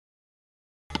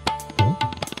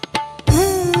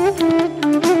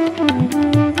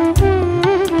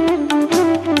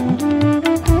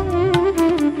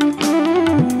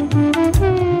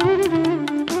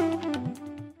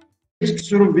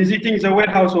through visiting the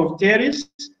warehouse of theories,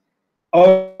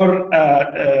 or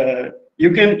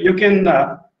you can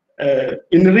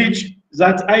enrich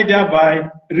that idea by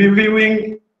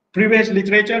reviewing previous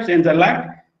literatures and the like.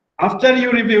 After you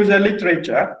review the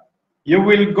literature, you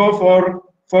will go for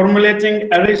formulating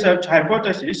a research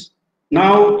hypothesis.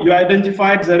 Now you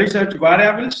identified the research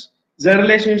variables. The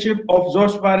relationship of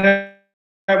those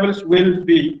variables will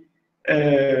be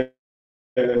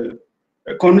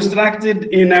constructed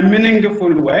in a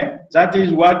meaningful way. That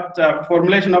is what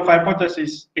formulation of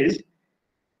hypothesis is.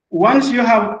 Once you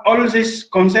have all these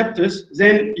concepts,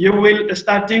 then you will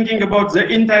start thinking about the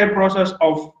entire process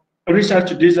of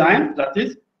research design. That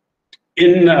is,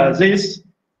 in this,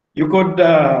 you could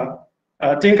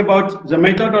think about the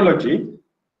methodology.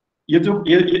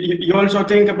 You also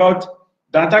think about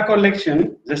data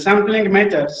collection, the sampling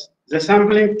methods, the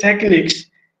sampling techniques,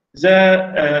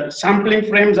 the sampling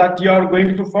frames that you are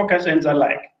going to focus and the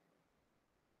like.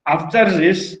 After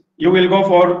this, you will go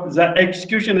for the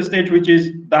execution stage, which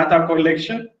is data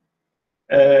collection.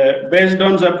 Based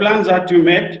on the plans that you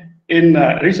made in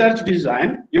research design,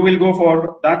 you will go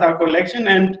for data collection,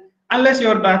 and unless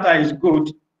your data is good,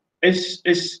 it's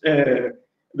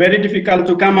very difficult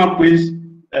to come up with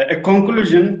a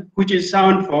conclusion which is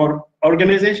sound for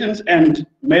organizations and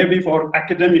maybe for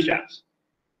academicians.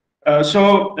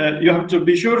 So you have to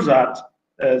be sure that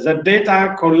the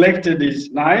data collected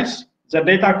is nice, the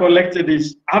data collected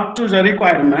is up to the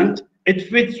requirement, it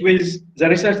fits with the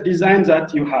research design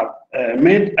that you have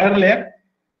made earlier.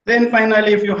 Then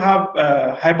finally, if you have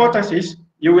a hypothesis,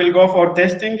 you will go for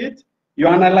testing it, you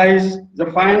analyze the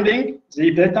finding,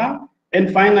 the data,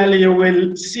 and finally you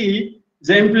will see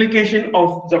the implication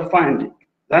of the finding.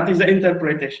 That is the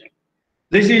interpretation.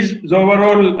 This is the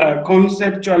overall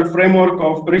conceptual framework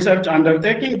of research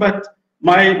undertaking, but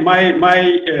my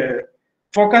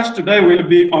focus today will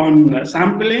be on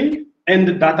sampling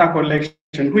and data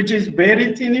collection, which is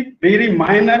very tiny, very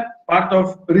minor part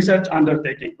of research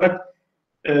undertaking. But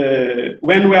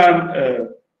when we are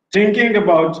thinking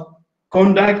about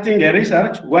conducting a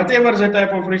research, whatever the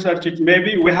type of research it may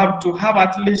be, we have to have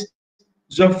at least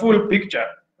the full picture,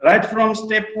 right from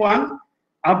step one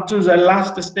up to the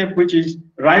last step, which is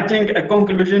writing a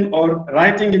conclusion or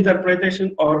writing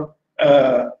interpretation or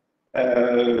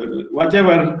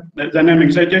whatever the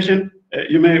naming suggestion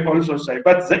you may also say.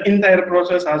 But the entire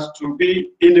process has to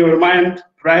be in your mind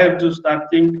prior to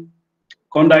starting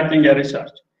conducting a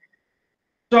research.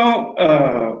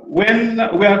 So when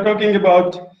we are talking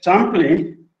about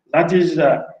sampling, that is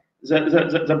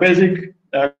the basic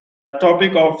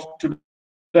topic of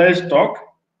today's talk.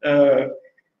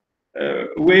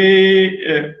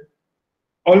 We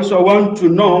also want to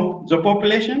know the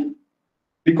population,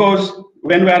 because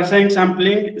when we are saying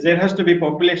sampling, there has to be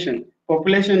population.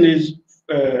 Population is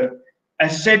a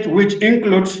set which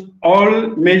includes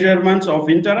all measurements of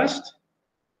interest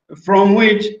from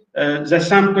which the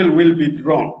sample will be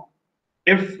drawn.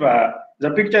 If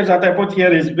the picture that I put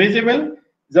here is visible,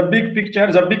 the big picture,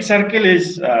 the big circle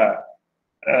is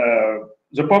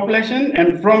the population,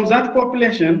 and from that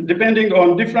population, depending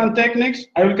on different techniques,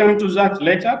 I will come to that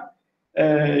later,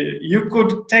 you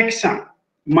could take some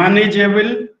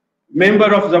manageable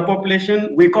member of the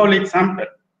population, we call it sample.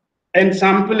 And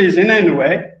sample is in any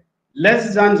way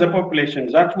less than the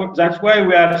population. That's why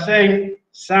we are saying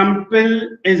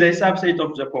sample is a subset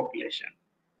of the population.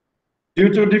 Due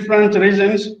to different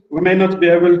reasons, we may not be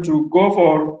able to go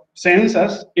for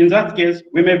census. In that case,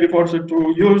 we may be forced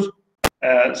to use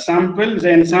sample.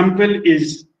 Then sample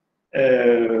is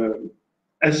a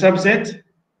subset,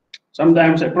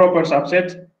 sometimes a proper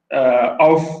subset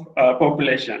of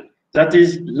population. That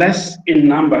is less in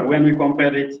number when we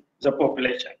compare it to the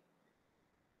population.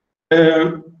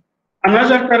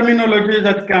 Another terminology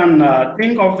that can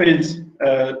think of is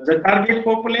the target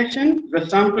population, the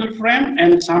sample frame,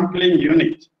 and sampling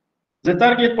unit. The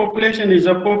target population is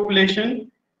a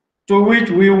population to which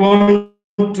we want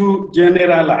to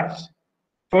generalize.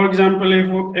 For example,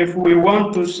 if we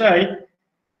want to say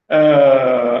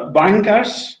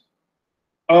bankers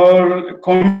or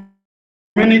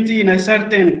community in a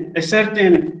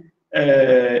certain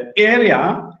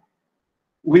area,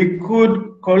 we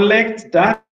could collect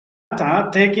data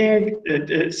taking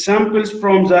samples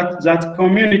from that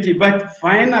community, but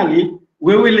finally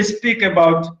we will speak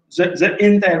about the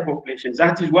entire population.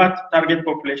 That is what target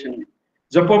population is.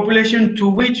 The population to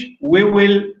which we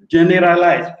will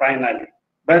generalize finally.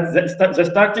 But the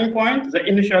starting point, the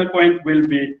initial point will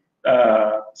be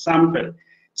sample.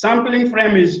 Sampling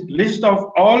frame is list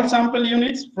of all sample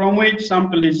units from which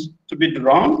sample is to be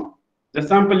drawn. The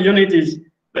sample unit is,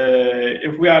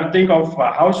 if we are thinking of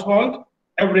a household,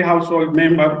 every household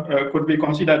member could be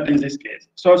considered in this case.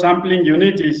 So sampling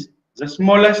unit is the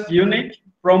smallest unit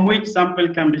from which sample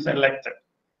can be selected.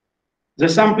 The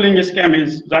sampling scheme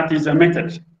is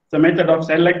the method of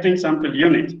selecting sample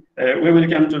unit. We will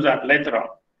come to that later on.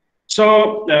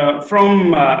 So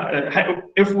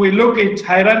if we look at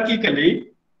hierarchically,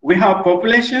 we have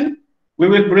population. We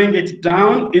will bring it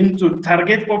down into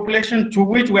target population to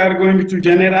which we are going to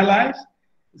generalize.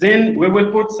 Then we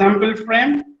will put sample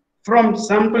frame. From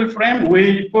sample frame,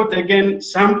 we put again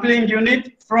sampling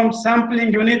unit. From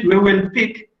sampling unit, we will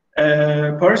pick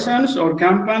persons or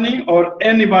company or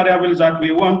any variables that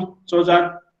we want, so that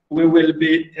we will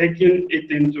be taking it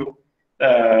into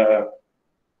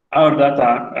our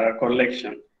data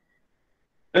collection.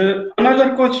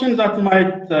 Another question that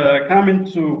might come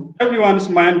into everyone's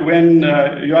mind when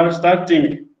you are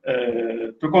starting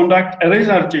to conduct a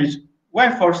research is, why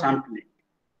for sampling?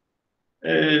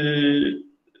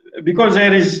 Because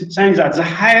there is saying that the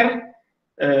higher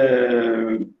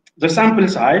the sample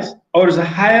size, or the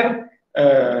higher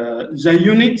the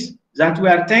units that we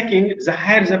are taking, the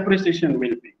higher the precision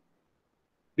will be.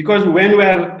 Because when we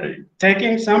are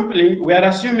taking sampling, we are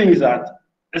assuming that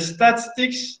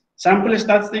sample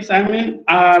statistics,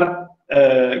 are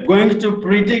going to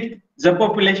predict the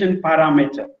population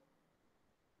parameter.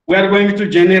 We are going to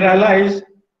generalize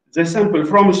the sample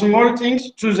from small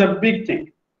things to the big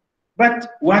thing. But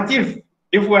what if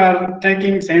we are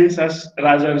taking census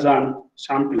rather than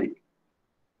sampling?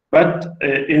 But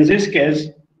in this case,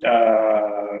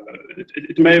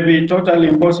 it may be totally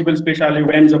impossible, especially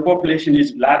when the population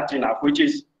is large enough, which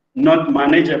is not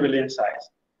manageable in size.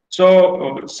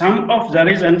 So some of the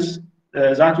reasons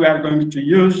that we are going to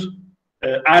use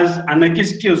as an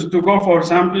excuse to go for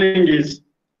sampling is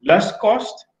less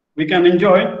cost. We can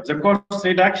enjoy the cost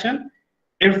reduction.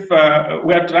 If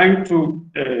we are trying to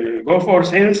go for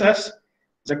census,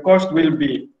 the cost will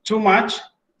be too much.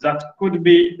 That could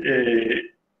be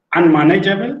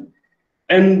unmanageable.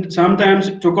 And sometimes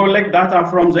to collect data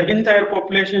from the entire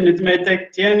population, it may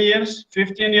take 10 years,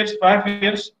 15 years, 5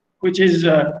 years, which is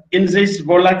in this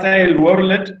volatile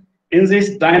world, in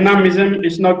this dynamism,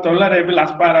 is not tolerable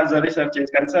as far as the research is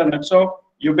concerned. So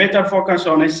you better focus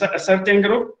on a certain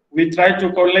group. We try to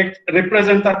collect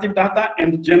representative data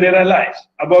and generalize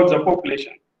about the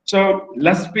population. So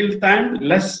less field time,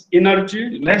 less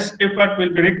energy, less effort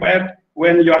will be required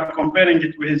when you are comparing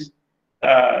it with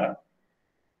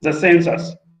the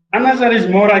census. Another is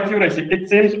more accuracy. It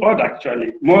seems odd,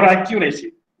 actually. More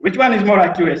accuracy. Which one is more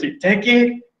accuracy?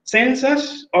 Taking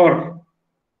census or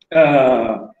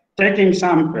taking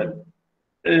sample?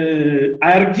 I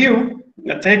argue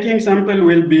that taking sample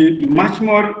will be much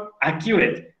more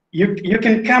accurate. You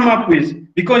can come up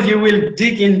with, because you will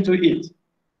dig into it.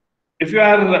 If you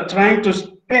are trying to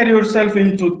spare yourself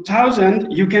into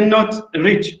 1,000, you cannot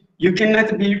reach. You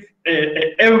cannot be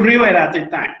everywhere at a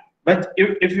time. But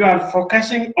if you are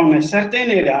focusing on a certain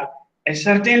area, a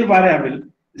certain variable,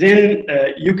 then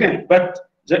you can. But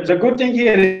the good thing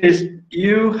here is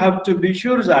you have to be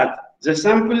sure that the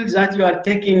sample that you are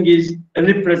taking is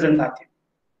representative.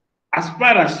 As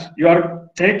far as you are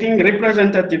taking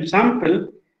representative sample,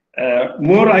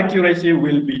 more accuracy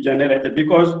will be generated,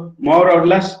 because more or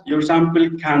less your sample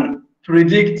can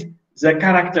predict the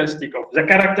characteristic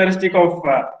of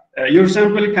your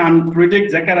sample can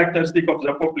predict the characteristic of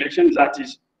the population that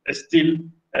is still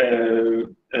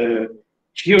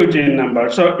huge in number.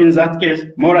 So in that case,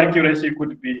 more accuracy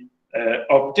could be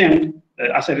obtained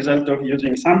as a result of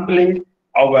using sampling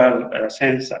over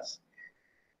census.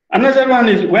 Another one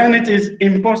is when it is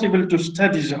impossible to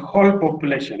study the whole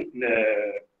population.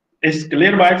 It's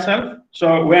clear by itself.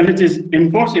 So when it is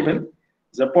impossible,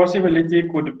 the possibility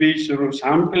could be through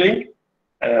sampling.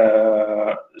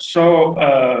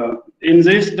 In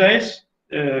these days,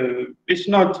 it's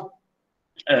not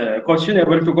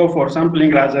questionable to go for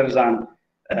sampling rather than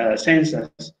census.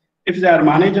 If they are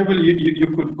manageable, you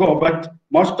could go, but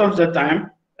most of the time,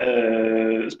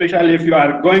 especially if you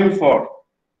are going for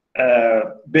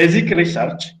basic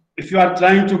research, if you are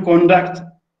trying to conduct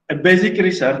a basic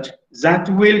research that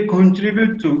will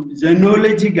contribute to the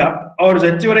knowledge gap or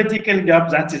the theoretical gap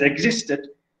that is existed,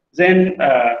 then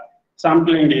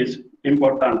sampling is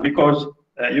important, because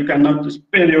you cannot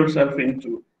spare yourself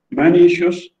into many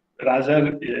issues.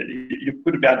 Rather, you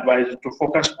could be advised to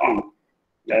focus on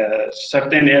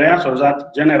certain areas, so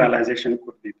that generalization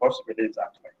could be possible in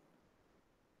that way.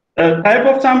 Type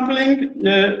of sampling,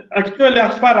 actually,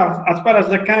 as far as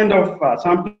the kind of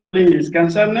sampling is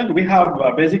concerned, we have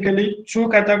basically two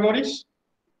categories.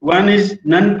 One is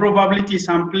non-probability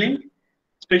sampling,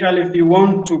 especially if you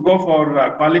want to go for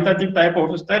a qualitative type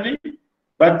of study.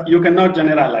 but you cannot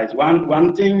generalize.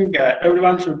 One thing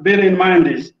everyone should bear in mind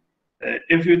is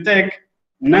if you take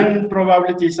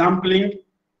non-probability sampling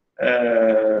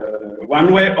one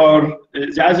way or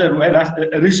the other way,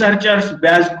 researchers'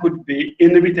 bias could be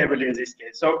inevitable in this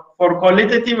case. So for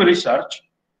qualitative research,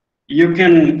 you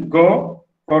can go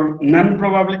for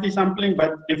non-probability sampling,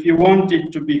 but if you want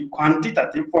it to be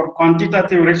quantitative, for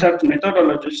quantitative research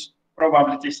methodologies,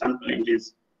 probability sampling is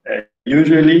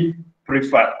usually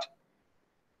preferred.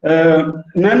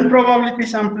 Non-probability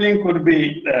sampling could be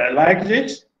like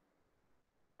this.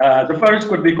 The first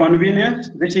could be convenience.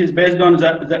 This is based on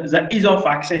the ease of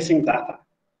accessing data.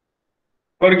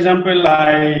 For example,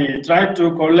 I try to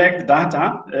collect data.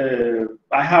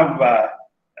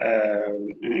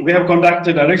 We have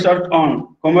conducted a research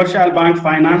on commercial bank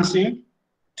financing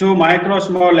to micro,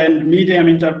 small, and medium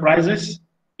enterprises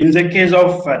in the case of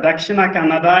Dakshina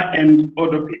Kannada and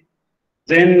Udupi.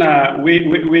 Then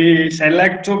we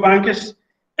select 2 banks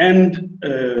and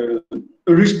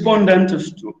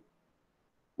respondents too.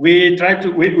 We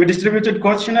distributed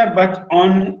questionnaire, but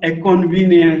on a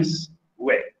convenience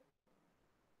way.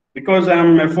 Because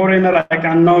I'm a foreigner, I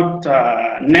cannot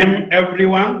name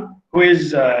everyone who is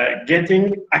getting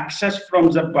access from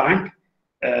the bank.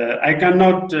 I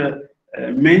cannot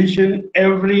mention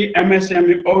every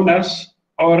MSME owners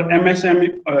or MSME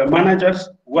managers.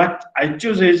 What I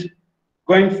choose is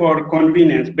going for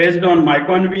convenience. Based on my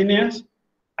convenience,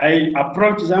 I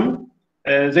approach them.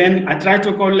 Then I try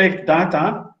to collect data,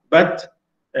 but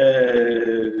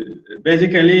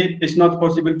basically it's not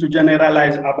possible to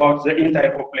generalize about the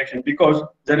entire population because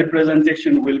the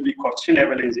representation will be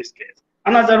questionable in this case.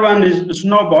 Another one is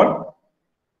snowball,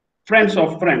 friends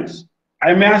of friends.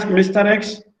 I may ask Mr.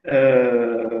 X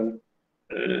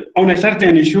on a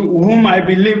certain issue whom I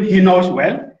believe he knows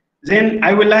well. Then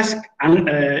I will ask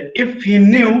if he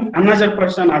knew another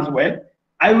person as well.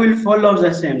 I will follow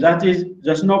the same. That is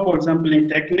the snowball sampling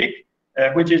technique,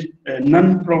 which is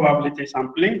non-probability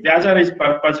sampling. The other is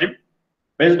purposive.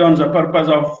 Based on the purpose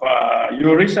of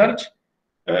your research,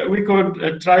 we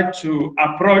could try to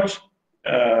approach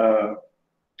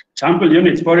sample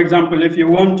units. For example, if you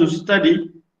want to study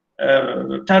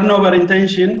turnover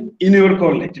intention in your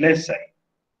college, let's say,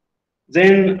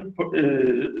 then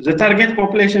the target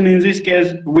population in this case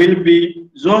will be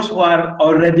those who are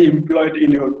already employed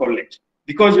in your college,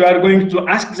 because you are going to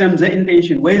ask them the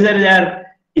intention, whether they are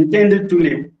intended to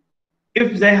leave,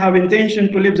 if they have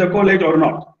intention to leave the college or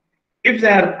not. If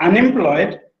they are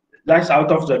unemployed, that's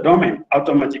out of the domain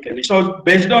automatically. So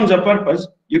based on the purpose,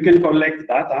 you can collect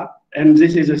data, and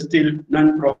this is still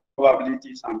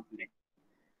non-probability sampling.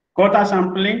 Quota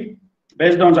sampling,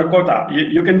 based on the quota,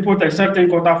 you can put a certain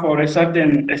quota for a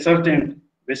certain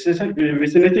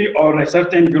vicinity or a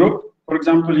certain group. For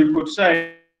example, you could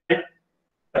say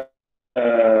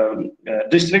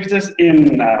districts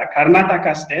in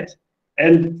Karnataka state,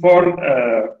 and for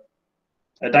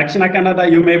Dakshina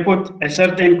Kannada, you may put a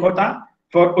certain quota.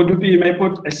 For Udupi, you may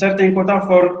put a certain quota.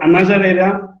 For another area,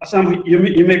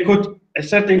 you may put a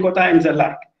certain quota in the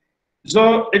like.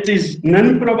 So it is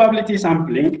non-probability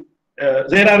sampling.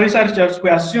 There are researchers who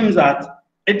assume that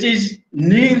it is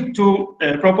near to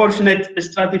proportionate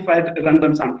stratified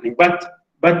random sampling. But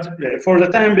for the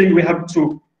time being, we have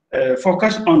to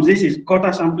focus on this. Is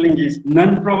quota sampling is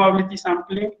non-probability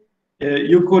sampling.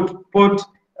 You could put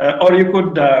or you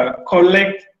could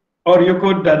collect, or you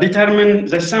could determine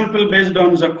the sample based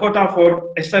on the quota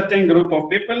for a certain group of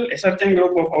people, a certain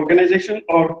group of organization,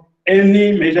 or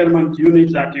any measurement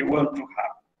unit that you want to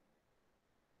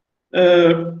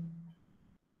have.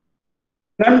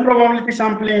 Non-probability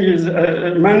sampling is,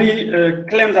 many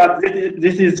claim that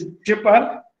this is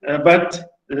cheaper, but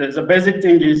the basic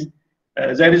thing is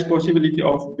there is possibility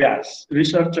of bias.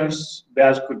 Researchers'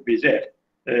 bias could be there.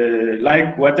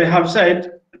 Like what I have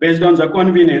said, based on the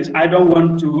convenience, I don't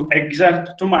want to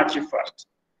exert too much effort.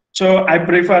 So I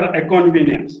prefer a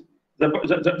convenience.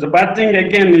 The bad thing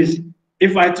again is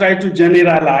if I try to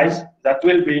generalize, that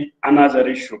will be another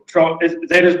issue. So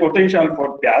there is potential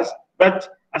for bias,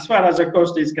 but as far as the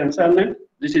cost is concerned,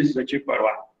 this is the cheaper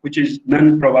one, which is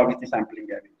non-probability sampling.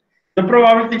 The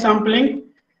probability sampling,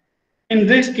 in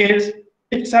this case,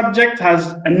 each subject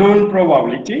has a known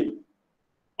probability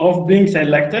of being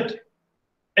selected.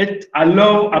 It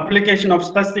allows application of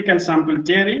statistical sample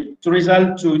theory to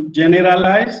result to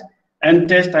generalize and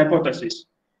test hypothesis.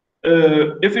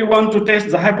 If you want to test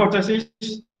the hypothesis,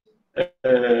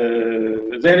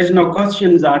 there is no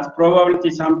question that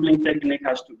probability sampling technique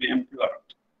has to be employed.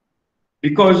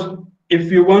 Because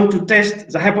if you want to test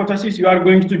the hypothesis, you are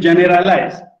going to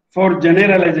generalize. For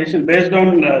generalization, based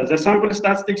on the sample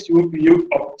statistics you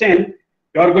obtain,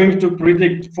 You are going to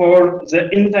predict for the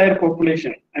entire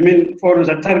population. I mean, for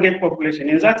the target population.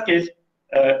 In that case,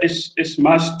 it's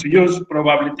must use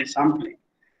probability sampling.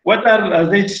 What are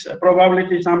these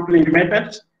probability sampling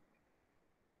methods?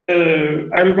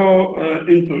 I'll go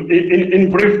into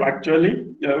in brief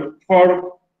actually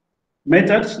for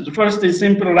methods. The first is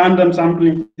simple random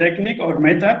sampling technique or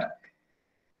method.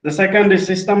 The second is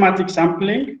systematic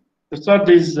sampling. The third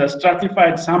is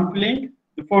stratified sampling.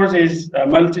 The fourth is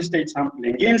multi-stage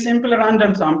sampling. In simple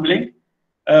random sampling,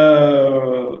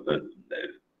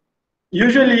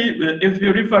 usually if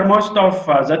you refer most of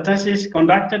the thesis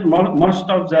conducted, most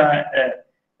of the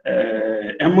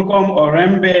MCOM or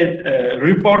MBA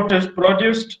reporters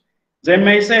produced, they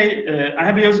may say, I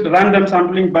have used random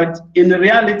sampling, but in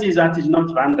reality, that is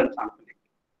not random sampling.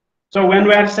 So when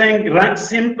we are saying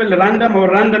simple random or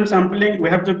random sampling, we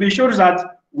have to be sure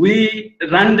that we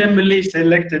randomly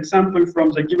selected sample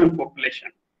from the given population.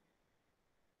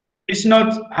 It's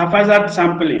not haphazard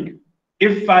sampling.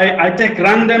 If I take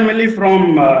randomly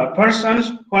from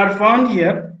persons who are found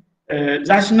here,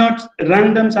 that's not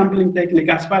random sampling technique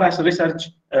as far as research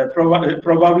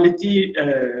probability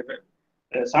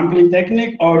sampling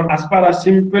technique or as far as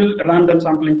simple random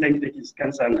sampling technique is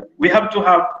concerned. We have to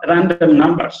have random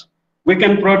numbers. We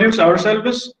can produce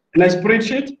ourselves in a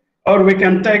spreadsheet, or we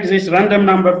can take this random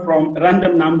number from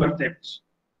random number tables.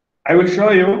 I will show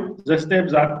you the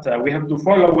steps that we have to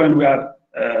follow when we are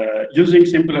using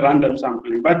simple random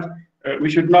sampling, but we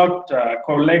should not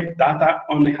collect data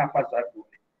on a haphazard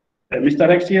way. Mr.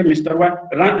 X here, Mr. Y,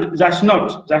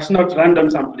 that's not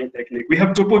random sampling technique. We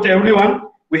have to put everyone,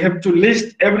 we have to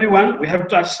list everyone, we have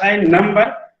to assign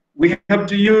number, we have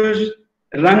to use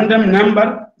random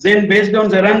number, then based on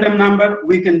the random number,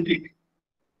 we can pick.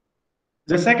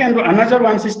 The second, another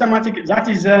one, systematic, that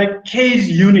is a case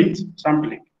unit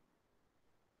sampling.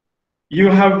 You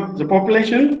have the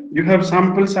population, you have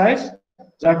sample size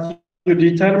that you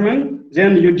determine,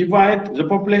 then you divide the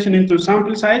population into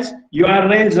sample size, you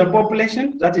arrange the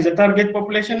population, that is the target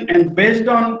population, and based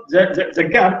on the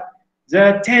gap,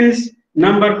 the 10th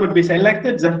number could be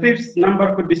selected, the 5th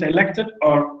number could be selected,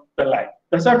 or the like.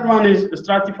 The third one is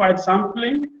stratified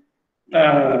sampling.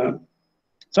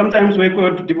 Sometimes we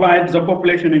could divide the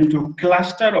population into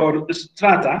cluster or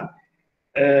strata,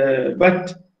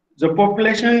 but the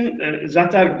population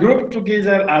that are grouped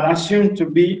together are assumed to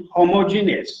be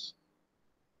homogeneous.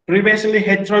 Previously,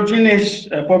 heterogeneous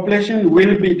population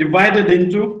will be divided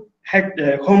into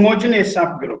homogeneous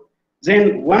subgroup.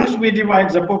 Then once we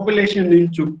divide the population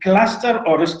into cluster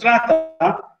or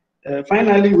strata,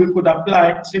 finally we could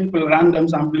apply simple random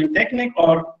sampling technique,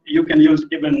 or you can use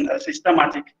even a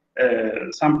systematic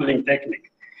sampling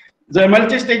technique. The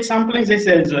multi-stage sampling, this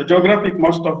is geographic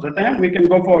most of the time. We can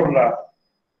go for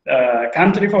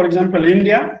country, for example,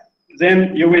 India.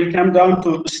 Then you will come down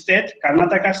to state,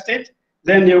 Karnataka state.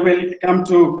 Then you will come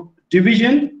to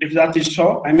division, if that is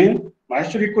so. I mean,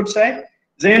 Maheshwari could say.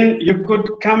 Then you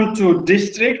could come to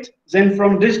district. Then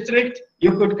from district,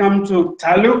 you could come to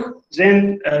taluk,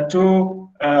 then to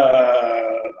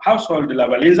household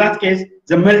level. In that case,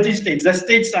 the multi-state, the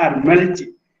states are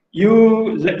multi.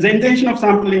 The intention of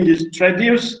sampling is to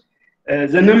reduce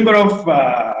the number of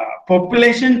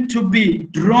population to be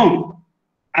drawn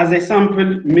as a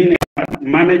sample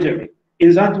manageable.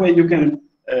 In that way, you can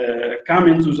come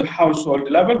into the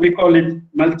household level. We call it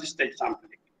multi-stage sampling.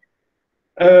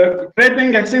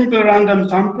 Creating a simple random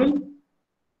sample,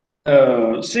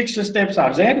 6 steps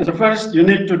are there. The first, you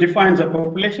need to define the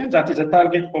population, that is a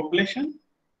target population.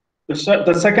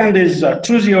 The second is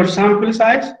choose your sample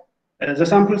size. The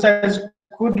sample size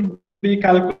could be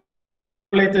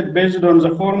calculated based on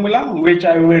the formula, which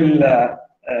I will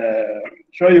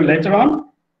show you later on.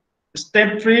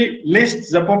 Step 3,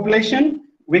 list the population.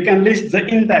 We can list the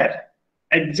entire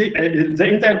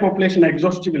population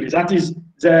exhaustively. That is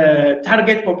the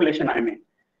target population, I mean.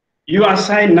 You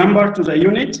assign number to the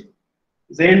unit,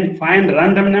 then find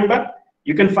random number.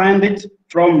 You can find it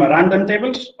from random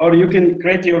tables, or you can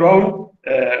create your own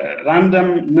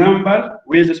random number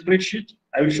with a spreadsheet.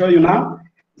 I will show you now.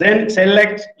 Then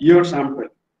select your sample.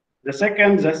 The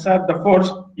second, the third, the fourth,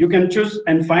 you can choose,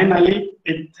 and finally,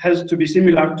 it has to be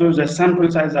similar to the sample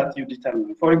size that you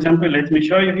determine. For example, let me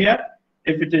show you here.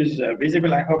 If it is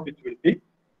visible, I hope it will be.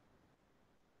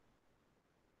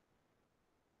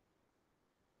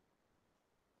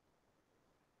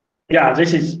 Yeah,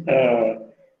 this is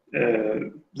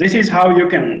how you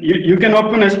can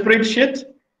open a spreadsheet.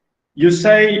 You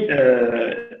say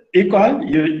equal.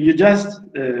 You just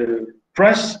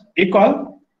press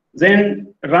equal, then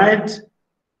write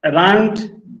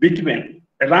rand between,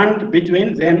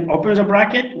 then open the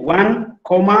bracket 1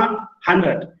 comma,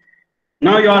 100.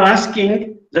 Now you are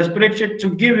asking the spreadsheet to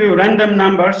give you random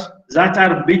numbers that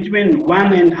are between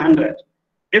 1 and 100.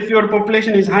 If your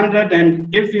population is 100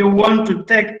 and if you want to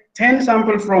take 10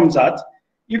 samples from that,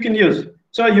 you can use.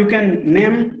 So you can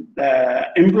name the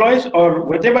employees or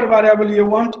whatever variable you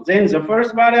want. Then the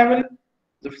first variable,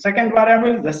 the second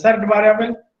variable, the third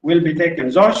variable will be taken.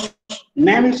 Those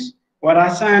names were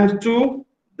assigned to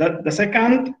the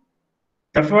second,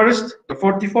 the first, the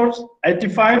 44th,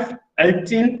 85,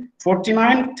 18,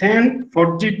 49, 10,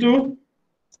 42,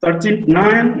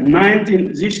 39,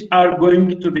 19. These are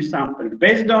going to be sampled.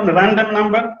 Based on random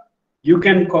number, you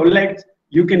can collect,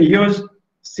 you can use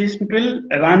simple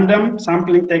random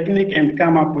sampling technique and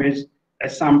come up with a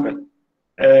sample.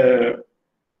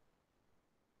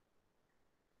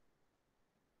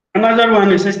 Another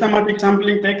one is systematic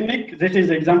sampling technique. This is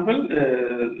example.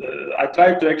 I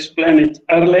tried to explain it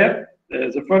earlier.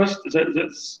 The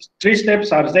 3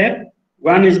 steps are there.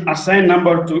 One is assign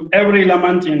number to every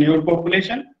element in your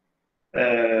population.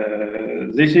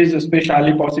 This is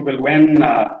especially possible when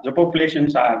the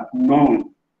populations are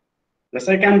known. The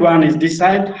second one is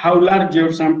decide how large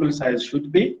your sample size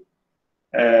should be.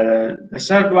 The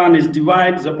third one is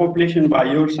divide the population by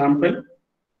your sample.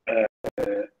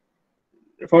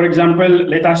 For example,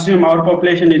 let's assume our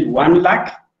population is 1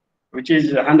 lakh, which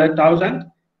is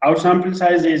 100,000. Our sample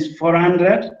size is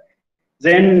 400.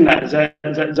 Then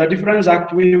the difference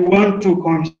that we want to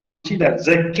consider,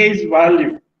 the case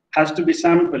value has to be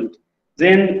sampled.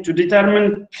 Then to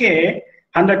determine K,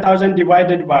 100,000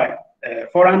 divided by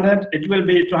 400, it will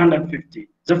be 250.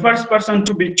 The first person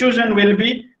to be chosen will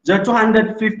be the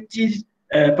 250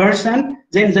 person.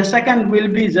 Then the second will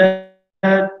be the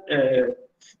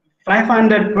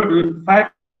 500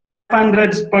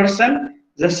 person.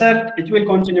 The third, it will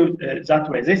continue that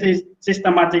way. This is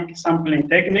systematic sampling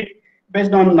technique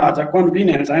based on the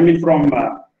convenience. I mean, from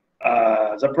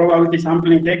the probability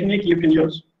sampling technique, you can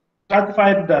use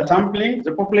stratified sampling.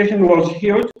 The population was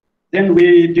huge. Then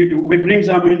we bring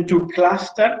them into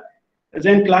cluster.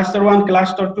 Then cluster 1,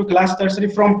 cluster 2, cluster 3.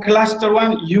 From cluster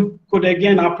 1, you could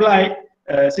again apply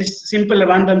simple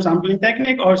random sampling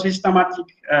technique or systematic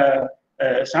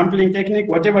sampling technique,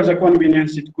 whatever the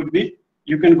convenience it could be,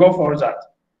 you can go for that.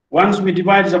 Once we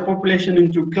divide the population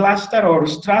into cluster or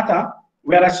strata,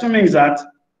 we are assuming that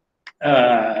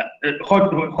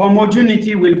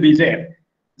homogeneity will be there.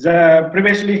 The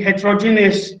previously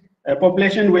heterogeneous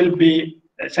population will be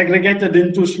segregated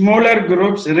into smaller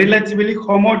groups, relatively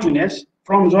homogeneous.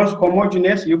 From those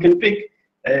homogeneous, you can pick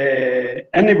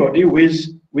anybody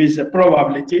with a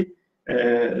probability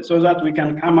so that we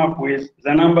can come up with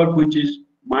the number which is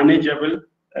manageable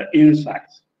in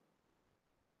size.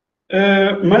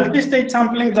 Multi-stage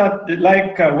sampling, that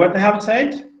like what I have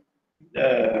said,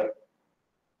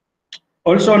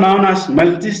 also known as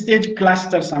multi-stage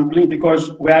cluster sampling,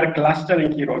 because we are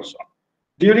clustering here also.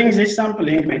 During this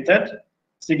sampling method,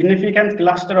 significant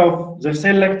cluster of the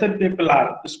selected people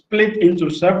are split into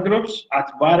subgroups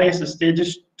at various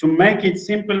stages to make it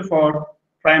simple for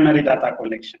primary data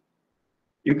collection.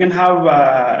 You can have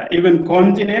even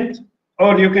continent,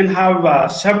 or you can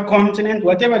have subcontinent,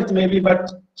 whatever it may be, but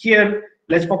here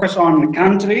let's focus on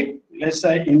country, let's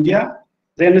say India,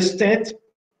 then state,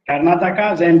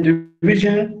 Karnataka, then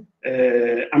division.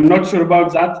 I'm not sure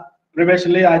about that.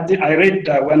 Previously, I read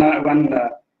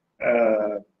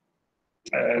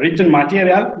written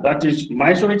material, that is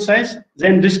Mysore size,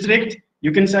 then district,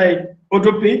 you can say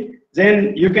Udupi,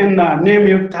 then you can name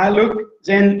your taluk,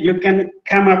 then you can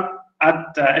come up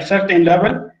at a certain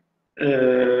level,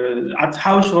 at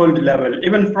household level.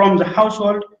 Even from the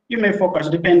household, you may focus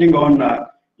depending on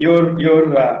your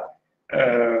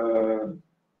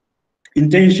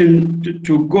intention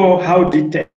to go how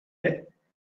detailed.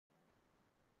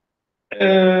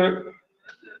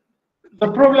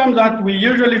 The problem that we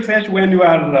usually face when you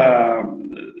are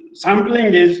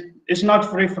sampling is it's not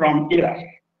free from error.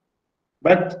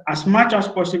 But as much as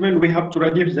possible, we have to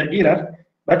reduce the error,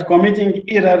 but committing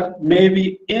error may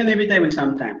be inevitable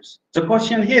sometimes. The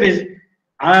question here is,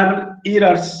 are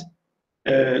errors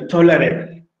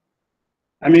tolerable?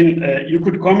 I mean, you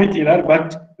could commit error,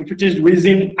 but if it is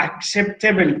within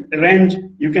acceptable range,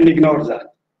 you can ignore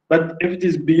that. But if it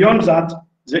is beyond that,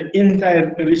 the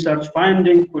entire research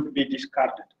finding could be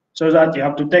discarded. So that you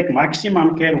have to take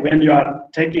maximum care when you are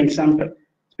taking sample,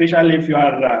 especially if you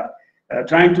are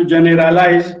trying to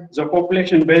generalize the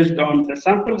population based on the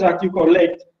samples that you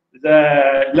collect,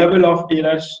 the level of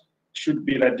errors should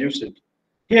be reduced.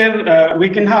 Here we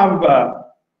can have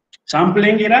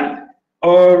sampling error,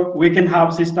 or we can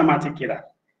have systematic error.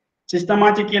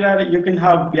 Systematic error, you can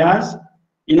have bias,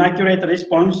 inaccurate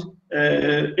response,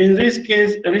 in this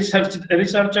case,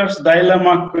 researcher's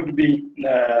dilemma could be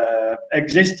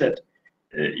existed.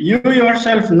 You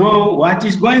yourself know what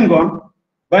is going on,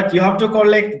 but you have to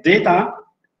collect data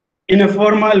in a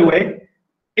formal way.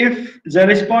 If the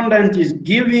respondent is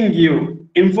giving you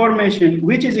information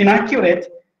which is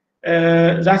inaccurate,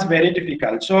 that's very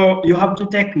difficult. So you have to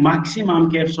take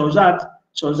maximum care so that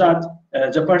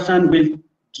the person will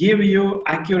give you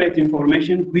accurate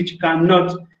information which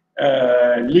cannot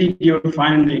lead your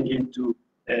finding into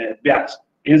bias.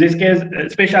 In this case,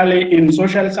 especially in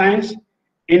social science,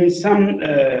 in some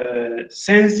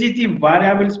sensitive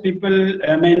variables, people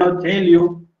may not tell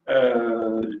you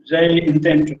they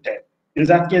intend to tell. In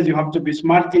that case, you have to be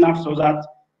smart enough so that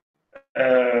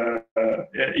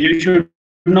you should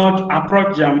not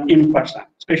approach them in person,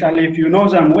 especially if you know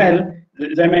them well.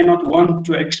 They may not want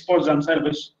to expose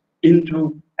themselves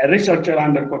into a researcher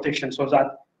under quotation, so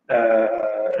that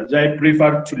they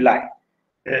prefer to lie.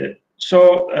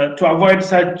 So to avoid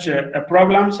such a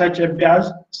problem, such a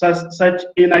bias, such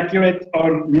inaccurate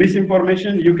or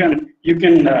misinformation, you can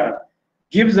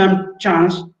give them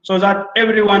chance so that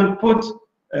everyone puts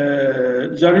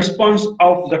the response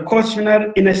of the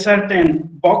questionnaire in a certain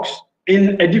box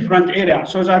in a different area,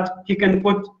 so that he can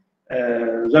put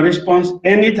the response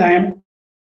anytime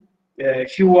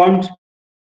he wants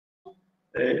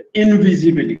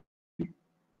invisibly.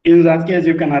 In that case,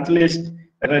 you can at least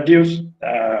reduce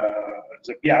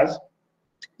the bias.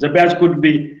 The bias could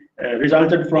be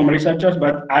resulted from researchers,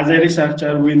 but as a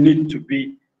researcher, we need to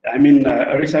be,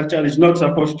 a researcher is not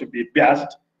supposed to be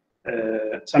biased.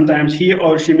 Sometimes he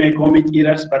or she may commit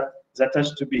errors, but that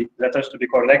has to be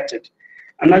corrected.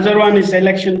 Another one is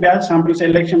selection bias, sample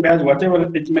selection bias, whatever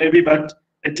it may be, but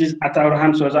it is at our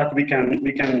hands so that we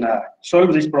can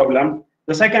solve this problem.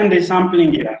 The second is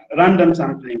sampling error, random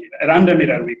sampling error, random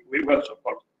error we also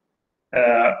call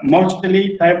it.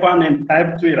 Mostly type 1 and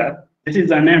type 2 error. This is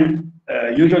the name.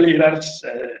 Usually errors,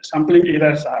 sampling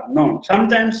errors are known.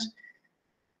 Sometimes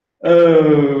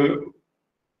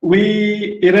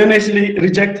we erroneously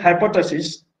reject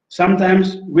hypothesis.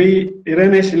 Sometimes we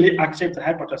erroneously accept the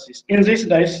hypothesis. In these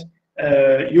days,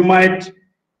 you might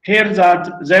hear that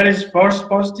there is false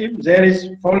positive, there is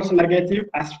false negative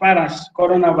as far as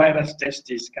coronavirus test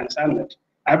is concerned.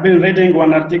 I've been reading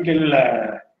one article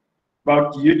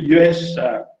about US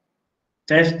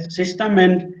test system,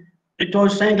 and it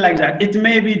was saying like that. It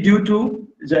may be due to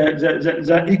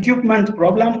the equipment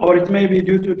problem, or it may be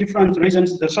due to different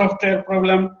reasons, the software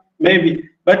problem, maybe.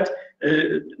 But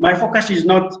my focus is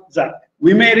not that.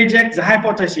 We may reject the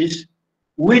hypothesis,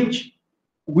 which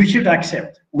we should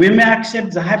accept. We may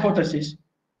accept the hypothesis,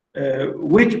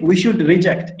 which we should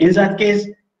reject. In that case,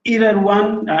 error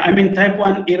one, type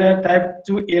 1 error, type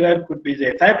 2 error could be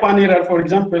there. Type 1 error, for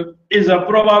example, is a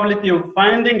probability of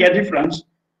finding a difference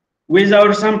with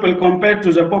our sample compared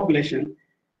to the population,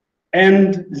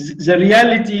 and the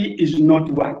reality is not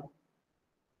one.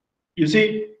 You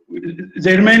see,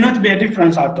 there may not be a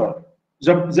difference at all.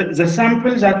 The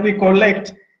samples that we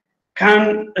collect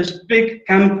can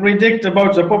predict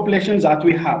about the populations that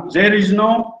we have. There is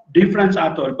no difference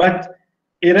at all, but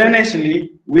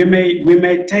erroneously we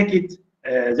may take it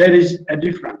there is a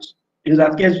difference. In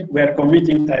that case, we are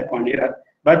committing type 1 error,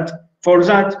 but for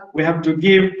that we have to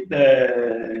give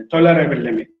the tolerable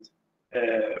limit.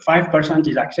 5%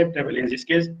 is acceptable in this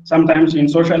case. Sometimes in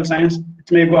social science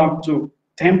it may go up to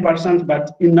 10%,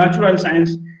 but in natural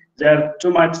science they are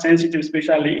too much sensitive,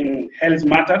 especially in health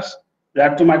matters. They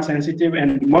are too much sensitive,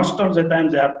 and most of the time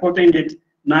they are putting it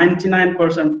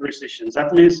 99% precision.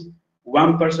 That means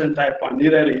 1% type 1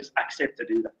 error is accepted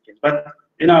in that case. But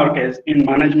in our case, in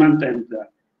management and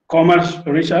commerce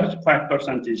research,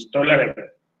 5% is tolerable.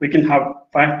 We can have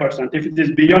 5%. If it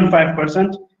is beyond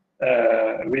 5%,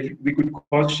 we could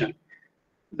question.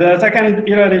 The second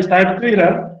error is type 2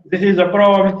 error. This is the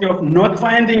probability of not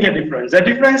finding a difference. The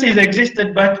difference is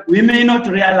existed, but we may not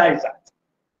realize that.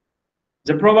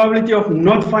 The probability of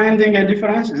not finding a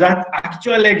difference that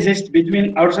actually exists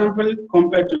between our sample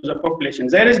compared to the population.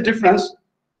 There is difference,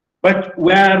 but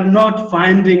we are not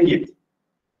finding it.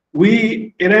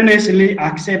 We erroneously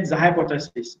accept the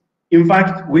hypothesis. In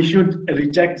fact, we should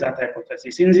reject that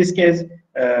hypothesis. In this case,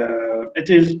 it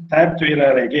is type 2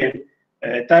 error again.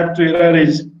 Type 2 error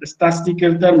is a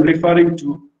statistical term referring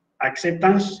to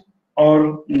acceptance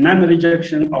or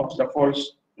non-rejection of the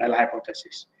false null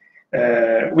hypothesis.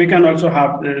 We can also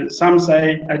have some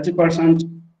say 80%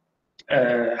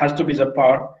 has to be the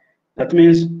par. That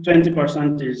means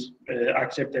 20% is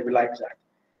acceptable like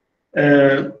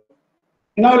that.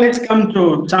 Now let's come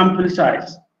to sample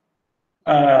size.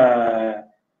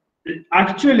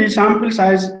 Actually, sample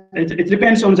size it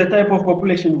depends on the type of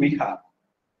population we have.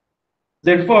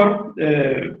 Therefore,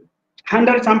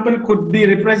 100 sample could be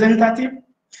representative,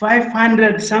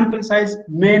 500 sample size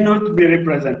may not be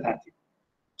representative.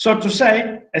 So to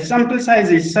say a sample size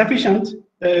is sufficient,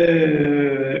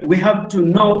 we have to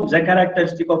know the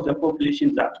characteristic of the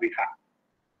population that we have.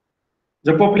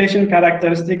 The population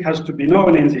characteristic has to be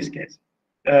known in this case.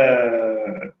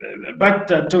 But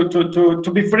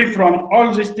to be free from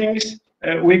all these things,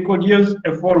 we could use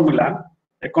a formula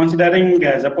considering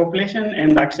the population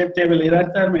and acceptable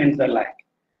error term and the like.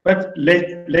 But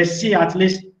let's see at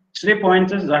least 3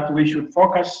 pointers that we should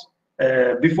focus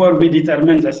before we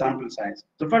determine the sample size.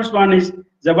 The first one is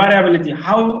the variability,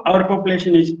 how our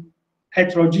population is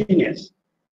heterogeneous.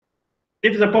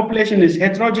 If the population is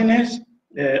heterogeneous,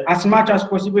 as much as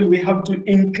possible, we have to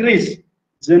increase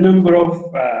the number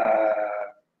of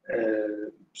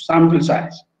sample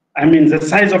size. I mean, the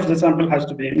size of the sample has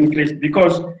to be increased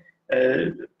because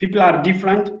people are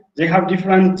different. They have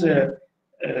different,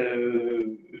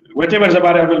 whatever the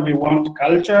variable we want,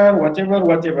 culture,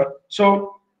 whatever.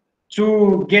 So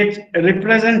to get a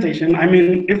representation, I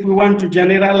mean, if we want to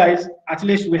generalize, at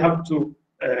least we have to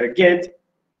get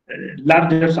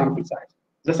larger sample size.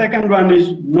 The second one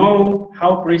is know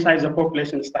how precise the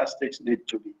population statistics need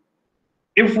to be.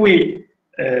 If we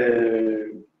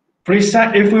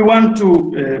want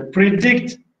to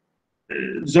predict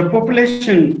the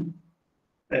population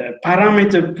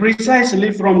parameter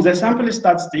precisely from the sample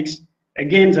statistics,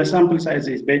 again, the sample size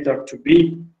is better to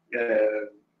be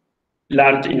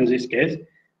large in this case.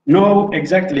 Know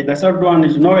exactly, the third one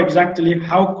is know exactly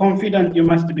how confident you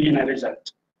must be in a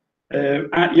result.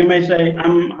 You may say,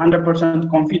 I'm 100%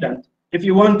 confident. If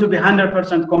you want to be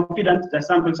 100% confident, the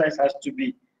sample size has to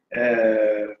be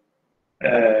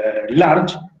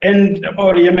large, and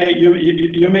or you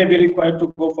may be required to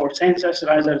go for census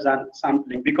rather than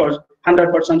sampling, because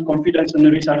 100% confidence in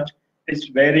research is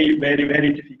very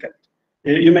difficult.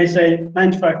 You may say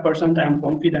 95% I am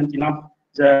confident enough.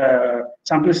 The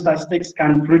sample statistics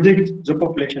can predict the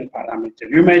population parameter.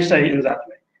 You may say in that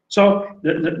way. So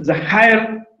the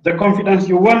higher the confidence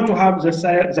you want to have,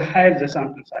 the higher the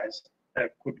sample size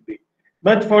could be.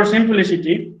 But for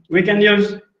simplicity, we can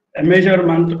use a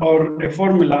measurement or a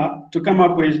formula to come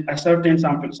up with a certain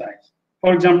sample size.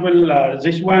 For example,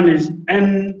 this one is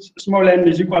n, small n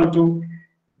is equal to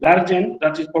large N,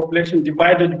 that is population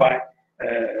divided by,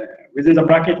 within the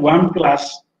bracket, 1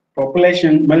 plus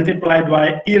population multiplied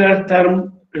by error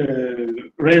term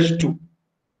raised to.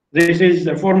 This is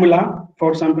the formula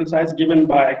for sample size given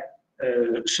by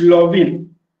Slovin.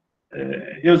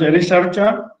 He was a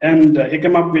researcher and he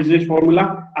came up with this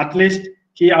formula. At least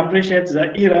he appreciates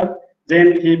the error,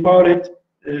 then he bought it.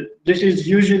 This is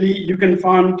usually, you can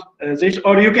find this,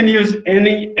 or you can use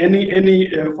any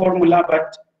formula,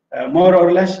 but more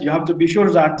or less you have to be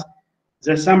sure that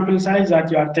the sample size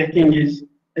that you are taking is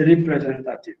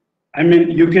representative. I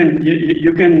mean, you can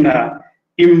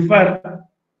infer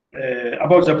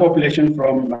about the population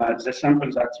from the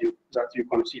samples that you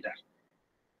consider.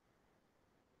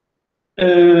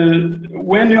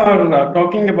 When you are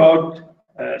talking about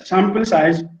sample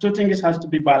size, two things has to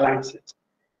be balanced.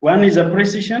 One is a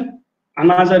precision,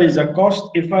 another is a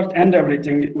cost, effort, and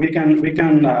everything. We can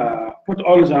put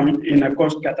all of them in a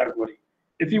cost category.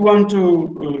 If you want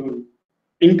to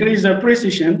increase the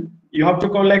precision, you have to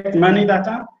collect many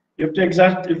data, you have to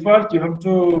exert effort, you have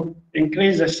to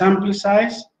increase the sample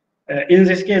size. In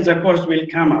this case, the cost will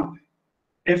come up.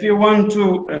 If you want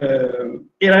to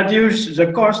reduce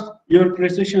the cost, your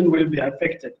precision will be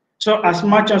affected. So as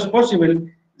much as possible,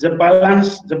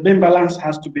 the beam balance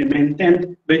has to be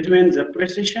maintained between the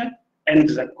precision and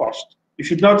the cost. You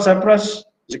should not suppress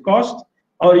the cost,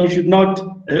 or you should not,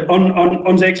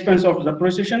 on the expense of the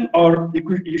precision, or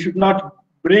you should not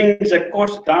bring the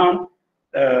cost down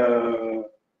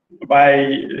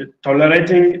by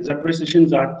tolerating the precision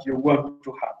that you want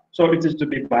to have. So it is to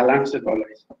be balanced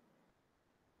always.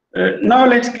 Now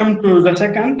let's come to the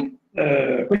second,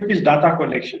 which is data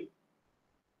collection.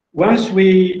 Once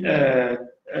we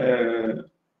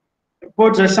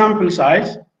put the sample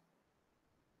size,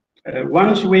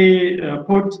 once we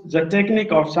put the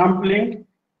technique of sampling,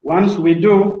 once we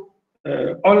do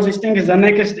all these things, the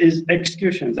next is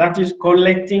execution, that is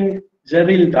collecting the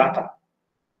real data.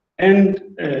 And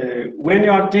when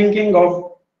you are thinking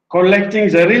of collecting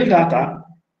the real data,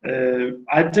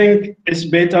 I think it's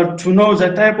better to know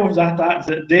the type of data,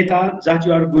 the data that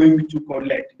you are going to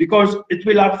collect, because it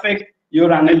will affect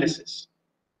your analysis.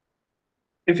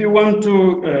 If you want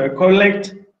to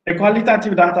collect a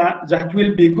qualitative data that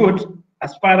will be good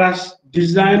as far as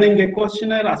designing a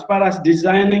questionnaire, as far as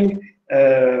designing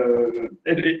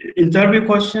interview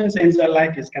questions and the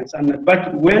like is concerned.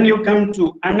 But when you come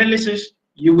to analysis,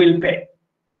 you will pay.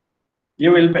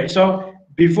 You will pay. So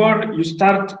before you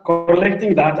start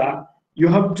collecting data, you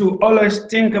have to always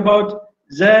think about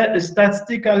the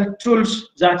statistical tools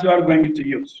that you are going to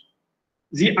use,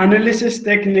 the analysis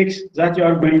techniques that you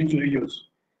are going to use,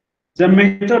 the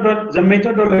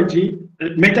methodology,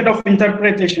 method of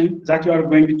interpretation that you are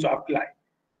going to apply,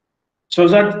 so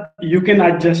that you can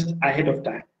adjust ahead of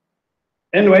time.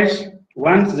 Anyways,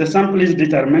 once the sample is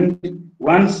determined,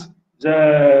 once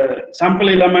the sample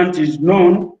element is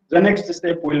known, the next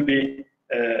step will be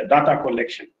data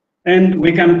collection. And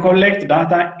we can collect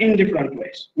data in different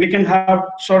ways. We can have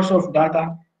source of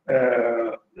data,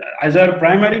 either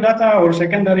primary data or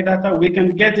secondary data. We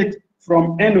can get it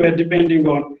from anywhere depending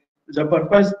on the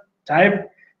purpose, type,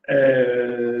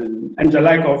 and the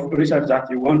like of research that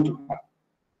you want to have.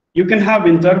 You can have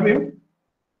interview.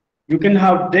 You can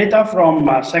have data from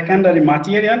secondary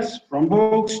materials, from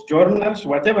books, journals,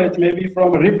 whatever it may be,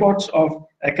 from reports of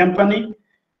a company.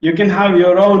 You can have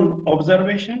your own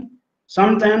observation.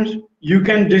 Sometimes you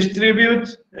can distribute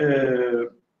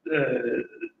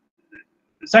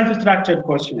self-structured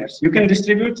questionnaires. You can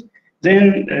distribute,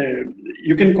 then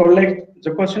you can collect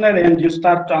the questionnaire and you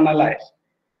start to analyze.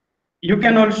 You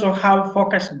can also have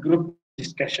focus group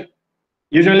discussion.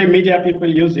 Usually media people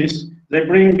use this. They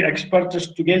bring experts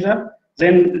together,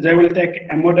 then they will take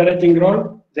a moderating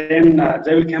role, then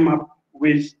they will come up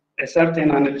with a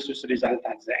certain analysis result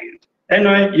at the end.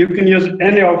 Anyway, you can use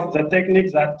any of the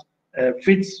techniques that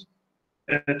fits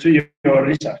to your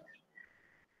research.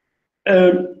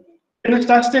 In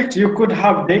statistics, you could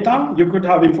have data, you could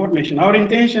have information. Our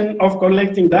intention of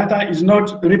collecting data is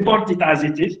not to report it as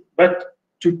it is, but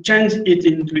to change it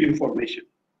into information.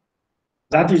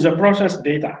 That is a processed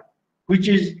data, which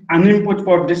is an input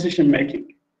for decision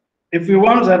making. If we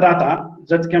want the data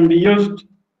that can be used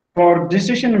for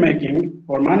decision making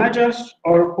for managers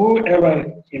or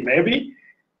whoever he may be,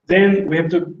 then we have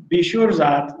to be sure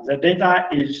that the data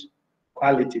is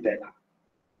quality data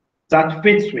that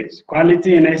fits with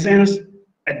quality, in a sense,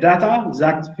 a data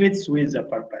that fits with the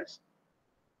purpose.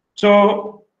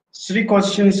 So 3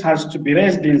 questions has to be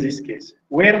raised in this case.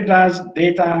 Where does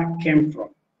data came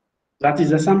from? That is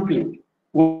the sampling.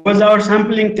 Was our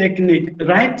sampling technique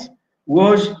right?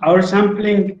 Was our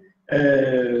sampling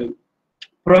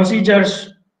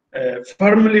procedures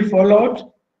firmly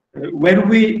followed? Were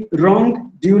we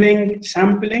wrong during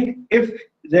sampling? If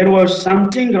there was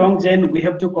something wrong, then we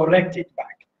have to correct it back.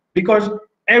 Because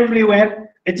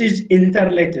everywhere it is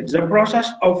interrelated. The process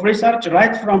of research,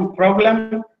 right from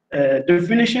problem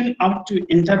definition up to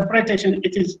interpretation,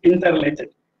 it is interrelated.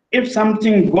 If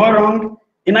something go wrong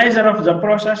in either of the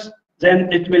process,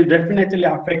 then it will definitely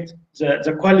affect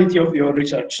the quality of your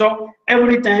research. So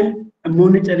every time a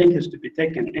monitoring has to be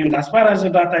taken. And as far as the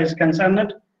data is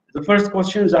concerned, the first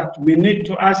question that we need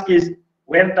to ask is,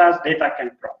 where does data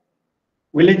come from?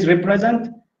 Will it represent?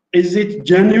 Is it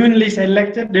genuinely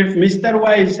selected? If Mr.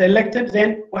 Y is selected,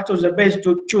 then what was the base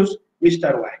to choose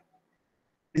Mr. Y?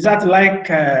 Is that like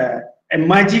a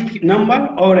magic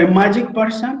number or a magic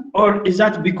person? Or is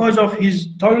that because of his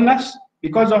tallness,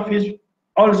 because of his,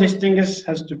 all these things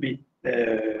has to be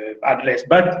addressed.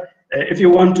 But if you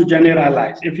want to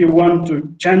generalize, if you want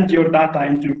to change your data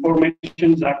into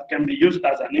information that can be used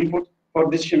as an input for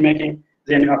decision making,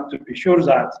 then you have to be sure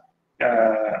that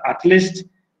at least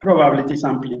probability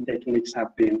sampling techniques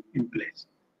have been in place.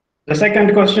 The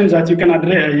second question that you can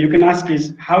address, you can ask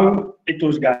is how it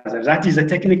was gathered. That is the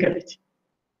technicality.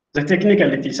 The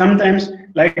technicality. Sometimes,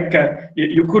 like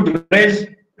you could raise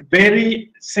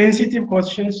very sensitive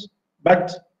questions,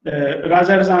 but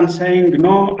rather than saying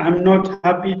no, I'm not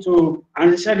happy to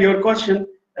answer your question,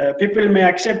 people may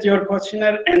accept your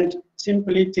questionnaire and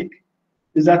simply tick.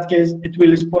 In that case, it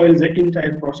will spoil the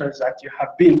entire process that you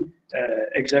have been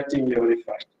exerting your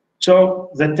research. So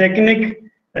the technique,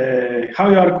 how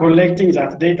you are collecting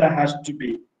that data has to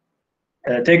be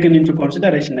taken into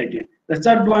consideration again. The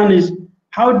third one is,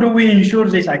 how do we ensure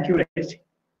this accuracy?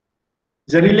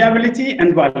 The reliability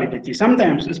and validity.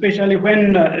 Sometimes, especially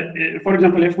when, for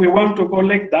example, if we want to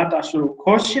collect data through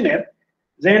questionnaire,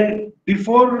 then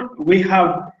before we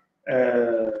have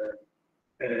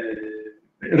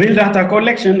real data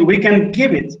collection, we can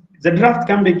give it. The draft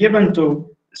can be given to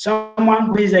someone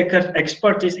who is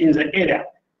expertise in the area,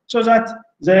 so that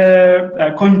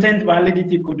the content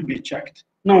validity could be checked.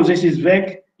 No, this is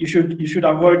vague. You should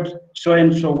avoid so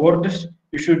and so words.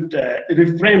 You should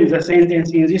reframe the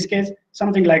sentence in this case.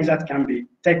 Something like that can be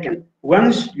taken.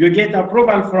 Once you get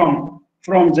approval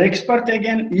from the expert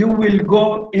again, you will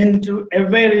go into a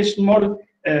very small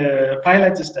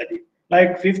pilot study.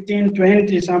 Like 15,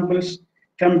 20 samples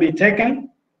can be taken.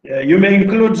 You may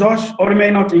include those or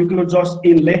may not include those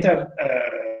in later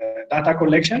data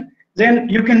collection. Then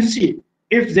you can see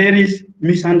if there is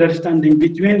misunderstanding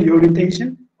between your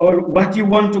intention or what you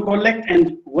want to collect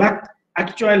and what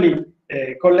actually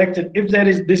collected. If there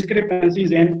is discrepancy,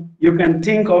 then you can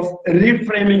think of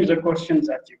reframing the questions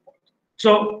that you put.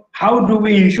 So how do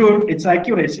we ensure its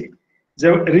accuracy?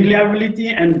 The reliability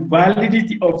and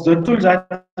validity of the tools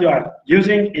that you are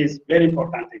using is very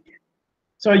important again.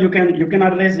 So you can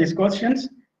address these questions,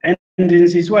 and in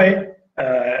this way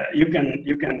you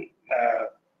can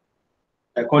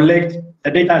collect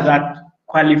the data that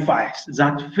qualifies,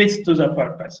 that fits to the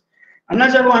purpose.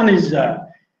 Another one is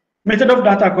method of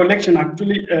data collection.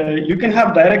 Actually, you can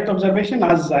have direct observation,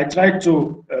 as I tried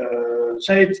to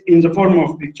say it in the form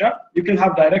of picture. You can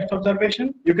have direct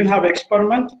observation. You can have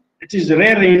experiment. It is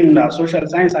rare in social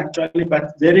science actually,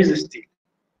 but there is still.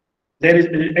 There is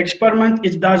experiment.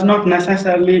 It does not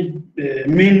necessarily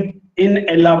mean in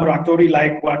a laboratory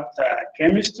like what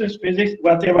chemists, physics,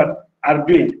 whatever are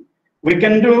doing. We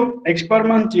can do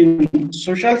experiment in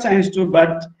social science too,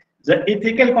 but the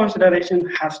ethical consideration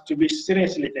has to be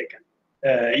seriously taken.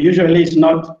 Usually it's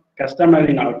not customary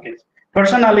in our case.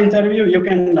 Personal interview, you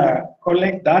can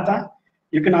collect data,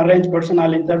 you can arrange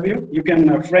personal interview, you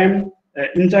can frame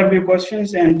interview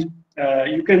questions, and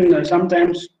you can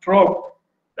sometimes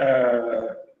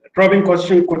probing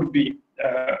question could be,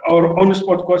 or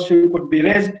on-spot question could be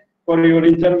raised for your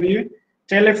interview.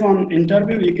 Telephone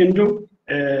interview, you can do.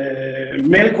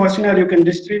 Mail questionnaire you can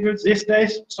distribute. These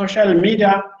days, social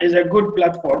media is a good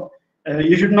platform.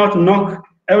 You should not knock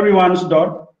everyone's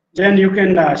door. Then you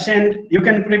can you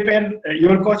can prepare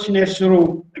your questionnaire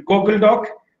through Google Doc.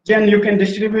 Then you can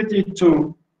distribute it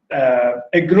to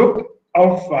a group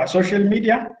of social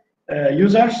media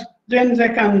users. Then they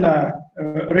can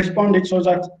respond it so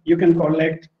that you can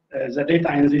collect the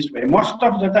data in this way. Most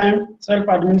of the time,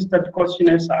 self-administered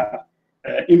questionnaires are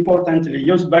importantly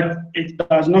used, but it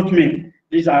does not mean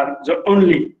these are the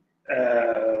only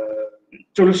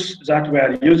tools that we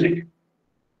are using.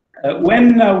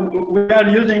 When we are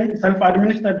using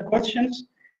self-administered questions,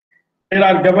 there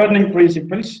are governing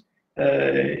principles.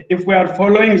 If we are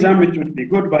following them, it would be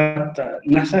good, but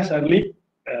necessarily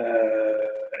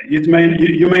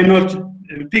you may not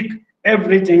pick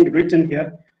everything written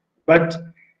here, but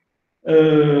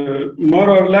more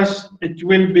or less it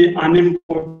will be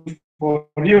unimportant for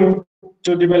you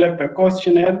to develop a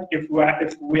questionnaire if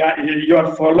you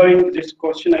are following this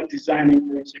questionnaire designing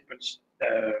principles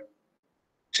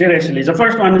seriously. The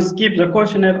first one is keep the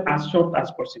questionnaire as short as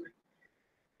possible.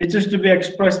 It is to be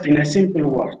expressed in a simple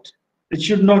word. It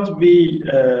should not be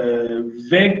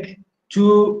vague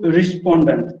to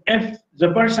respondent. If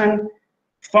the person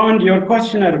found your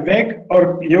questionnaire vague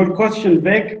or your question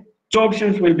vague, two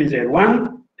options will be there.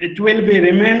 One, it will be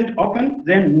remained open,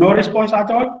 then no response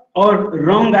at all, or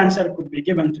wrong answer could be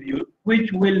given to you,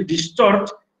 which will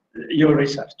distort your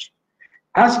research.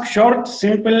 Ask short,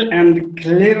 simple, and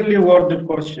clearly worded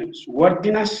questions.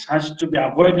 Wordiness has to be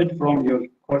avoided from your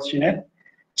questionnaire.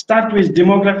 Start with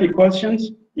demographic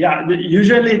questions. Yeah,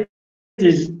 usually it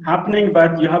is happening,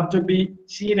 but you have to be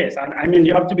serious. I mean,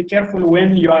 you have to be careful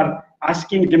when you are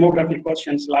asking demographic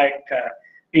questions like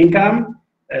income,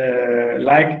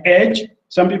 like age.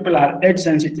 Some people are age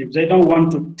sensitive. They don't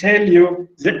want to tell you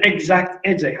the exact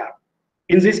age they have.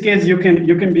 In this case, you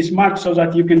can be smart so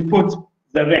that you can put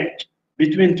the range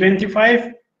between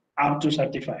 25 up to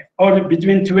 35, or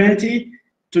between 20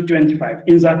 to 25.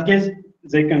 In that case,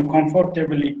 they can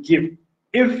comfortably give.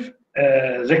 If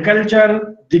the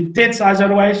culture dictates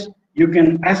otherwise, you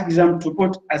can ask them to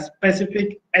put a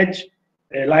specific age,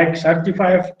 like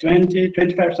 35, 20,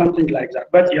 25, something like that.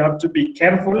 But you have to be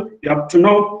careful. You have to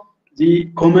know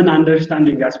the common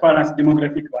understanding as far as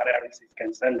demographic variables is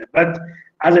concerned. But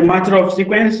as a matter of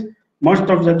sequence, most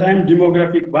of the time,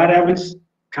 demographic variables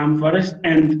come first,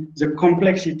 and the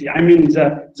complexity, I mean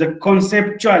the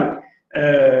conceptual,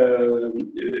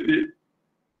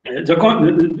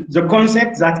 the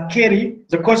concepts that carry,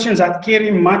 the questions that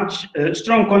carry much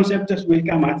strong concepts will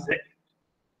come at the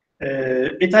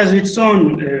end. It has its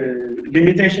own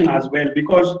limitation as well,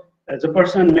 because the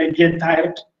person may get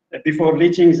tired before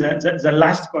reaching the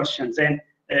last question. Then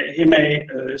he may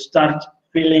start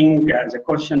filling the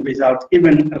question without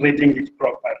even reading it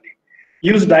properly.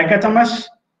 Use dichotomous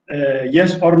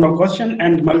yes or no question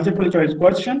and multiple choice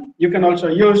question. You can also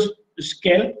use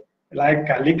scale like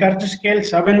Likert scale,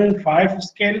 7, 5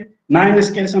 scale, 9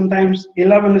 scale, sometimes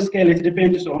 11 scale. It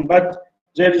depends on, but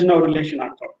there is no relation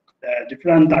at all.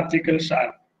 Different articles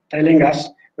are telling us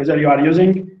whether you are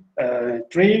using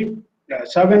 3,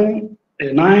 7,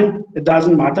 9, it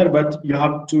doesn't matter, but you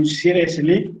have to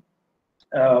seriously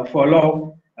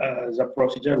follow the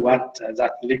procedure what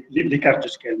that Likert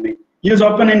scale means. Use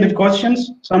open-ended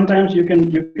questions. Sometimes you can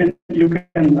give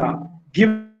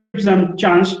them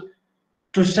chance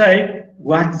to say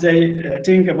what they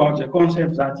think about the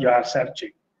concept that you are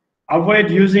searching. Avoid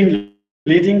using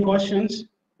leading questions.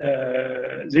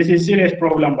 This is a serious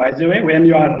problem, by the way, when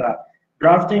you are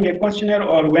drafting a questionnaire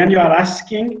or when you are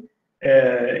asking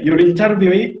your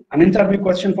interviewee an interview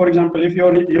question. For example, if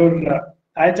your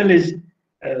title is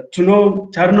to know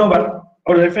turnover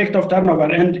or the effect of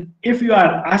turnover, and if you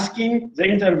are asking the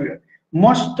interviewer,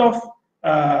 most of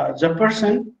the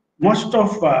person, most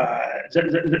of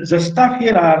the staff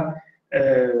here are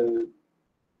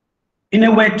in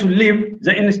a way to leave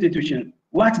the institution.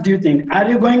 What do you think? Are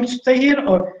you going to stay here?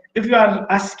 Or if you are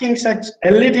asking such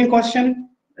a leading question,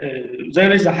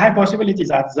 there is a high possibility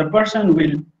that the person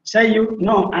will say you,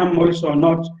 no, I'm also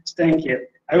not staying here.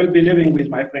 I will be living with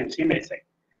my friends, he may say.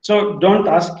 So don't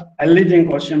ask a leading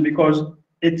question because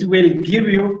it will give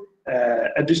you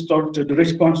a distorted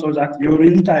response so that your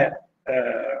entire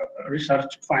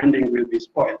research finding will be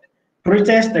spoiled.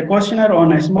 Pretest the questionnaire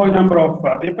on a small number of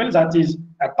people, that is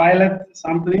a pilot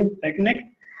sampling technique.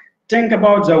 Think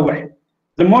about the way.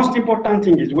 The most important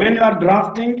thing is when you are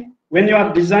drafting, when you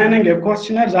are designing a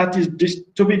questionnaire that is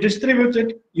to be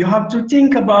distributed, you have to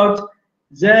think about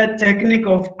the technique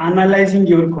of analyzing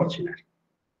your questionnaire.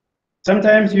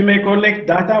 Sometimes you may collect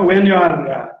data when you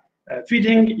are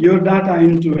feeding your data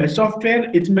into a software.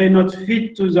 It may not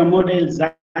fit to the model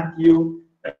that you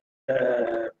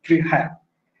pre-had,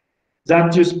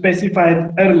 that you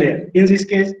specified earlier. In this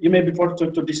case, you may be forced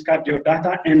to discard your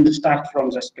data and start from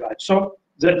the scratch. So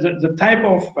the type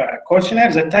of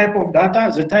questionnaire, the type of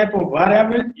data, the type of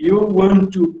variable you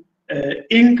want to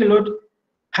include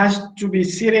has to be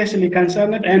seriously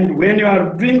concerned. And when you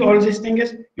are doing all these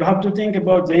things, you have to think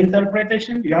about the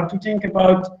interpretation, you have to think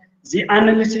about the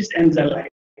analysis and the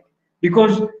like,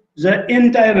 because the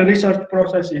entire research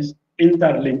process is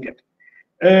interlinked.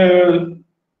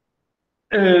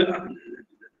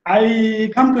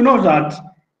 I come to know that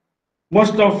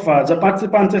most of the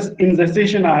participants in the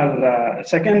session are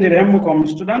secondary MCOM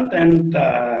students, and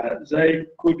they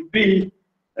could be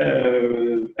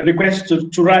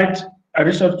requested to write a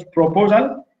research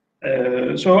proposal.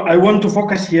 So I want to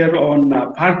focus here on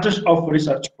parts of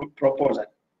research proposal.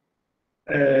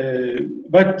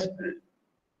 But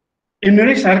in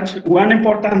research, one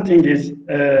important thing is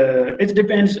it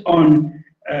depends on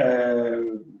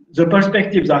the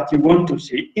perspective that you want to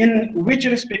see. In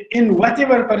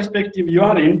whatever perspective you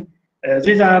are in,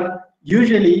 these are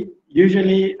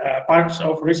usually parts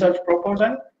of research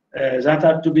proposal that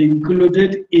are to be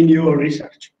included in your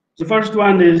research. The first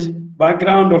one is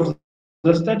background of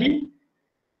the study.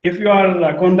 If you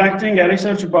are conducting a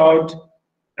research about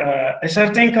a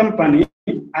certain company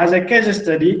as a case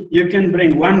study, you can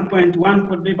bring 1.1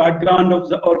 could be background of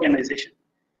the organization.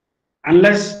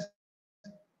 Unless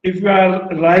if you are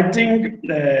writing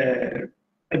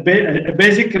a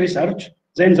basic research,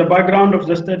 then the background of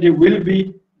the study will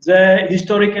be the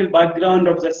historical background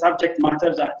of the subject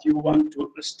matter that you want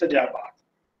to study about.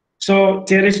 So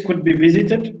theories could be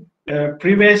visited,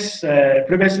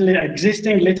 previously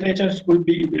existing literature could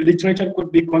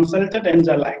be consulted, and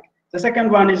the like. The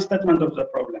second one is statement of the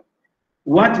problem.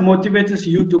 What motivates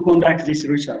you to conduct this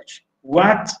research?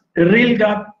 What real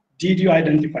gap did you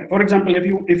identify? For example,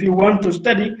 if you want to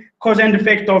study cause and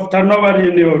effect of turnover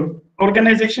in your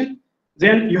organization,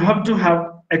 then you have to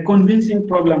have a convincing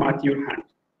problem at your hand.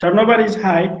 Turnover is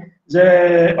high,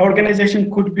 the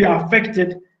organization could be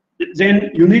affected,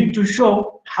 then you need to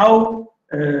show how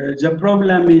the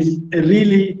problem is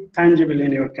really tangible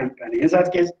in your company. In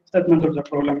that case, statement of the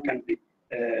problem can be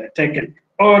taken.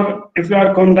 Or if you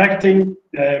are conducting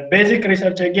basic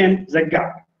research, again, the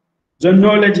gap, the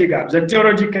knowledge gap, the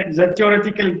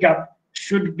theoretical gap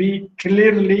should be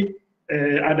clearly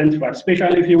identified,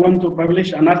 especially if you want to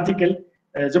publish an article.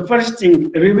 The first thing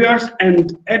reviewers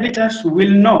and editors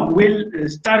will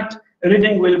start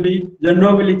reading will be the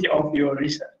novelty of your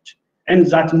research. And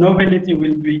that novelty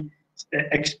will be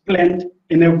explained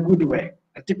in a good way,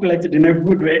 articulated in a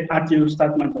good way at your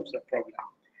statement of the problem.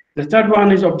 The third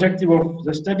one is objective of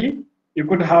the study. You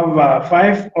could have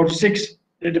 5 or 6,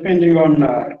 depending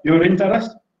on your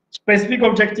interest, specific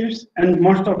objectives, and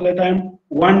most of the time,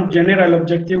 one general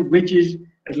objective, which is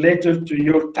related to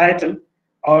your title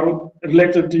or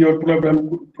related to your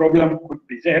problem could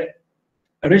be there.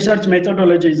 Research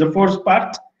methodology is the fourth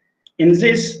part. In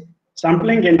this,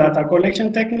 sampling and data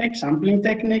collection technique, sampling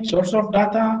technique, source of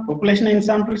data, population and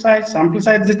sample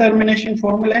size determination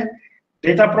formula,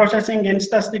 data processing and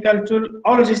statistical tool.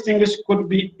 All these things could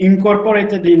be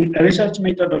incorporated in research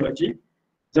methodology.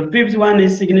 The fifth one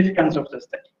is significance of the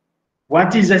study.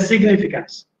 What is the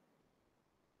significance?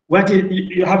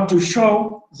 You have to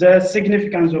show the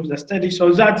significance of the study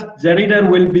so that the reader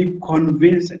will be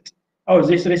convinced, oh,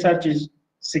 this research is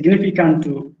significant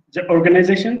to the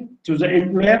organization, to the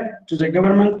employer, to the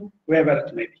government, wherever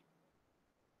it may be.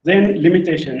 Then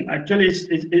limitation. Actually,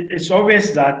 it's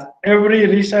obvious that every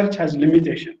research has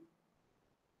limitation.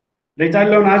 Let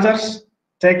alone others,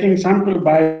 taking sample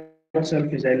by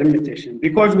itself is a limitation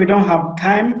because we don't have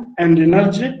time and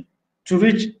energy to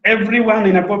reach everyone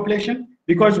in a population,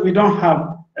 because we don't have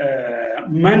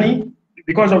money,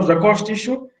 because of the cost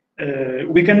issue,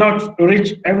 we cannot reach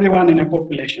everyone in a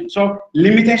population. So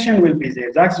limitation will be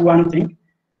there. That's one thing.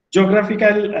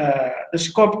 Geographical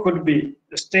scope could be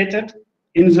stated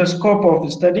in the scope of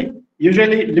the study.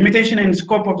 Usually limitation and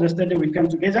scope of the study will come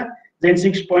together. Then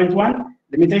 6.1,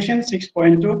 limitation,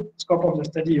 6.2, scope of the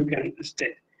study you can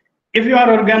state. If you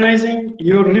are organizing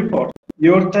your report,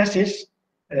 your thesis,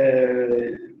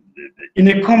 in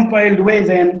a compiled way,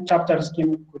 then chapter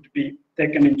scheme could be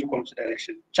taken into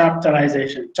consideration.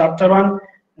 Chapterization. Chapter 1,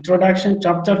 introduction.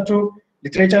 Chapter 2,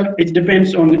 literature. It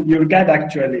depends on your guide,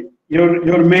 actually.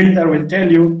 Your mentor will tell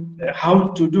you how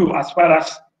to do as far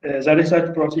as the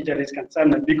research procedure is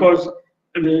concerned, because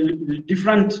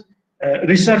different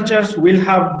researchers will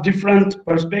have different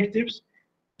perspectives,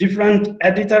 different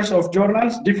editors of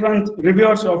journals, different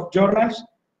reviewers of journals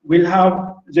will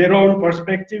have their own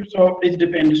perspective, so it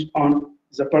depends on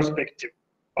the perspective.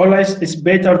 Always it's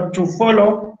better to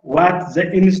follow what the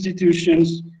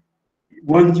institutions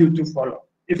want you to follow.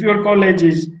 If your college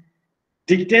is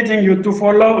dictating you to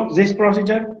follow this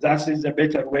procedure, that is the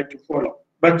better way to follow.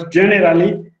 But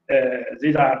generally,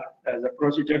 these are the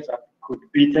procedures that could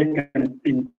be taken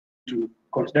into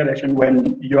consideration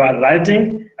when you are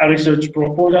writing a research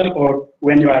proposal or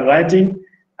when you are writing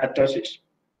a thesis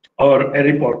or a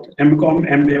report, MCOM,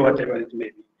 MBA, whatever it may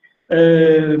be.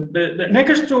 The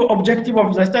next to objective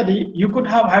of the study, you could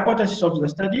have hypothesis of the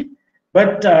study,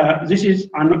 but this is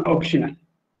optional.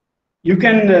 You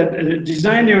can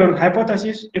design your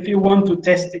hypothesis if you want to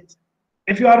test it.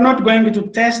 If you are not going to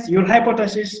test your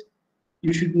hypothesis,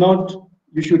 you should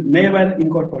never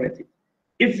incorporate it.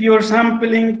 If your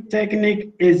sampling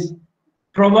technique is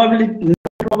probability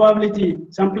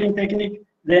sampling technique,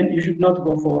 then you should not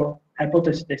go for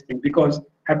hypothesis testing, because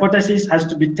hypothesis has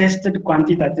to be tested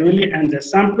quantitatively, and the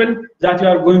sample that you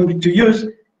are going to use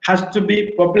has to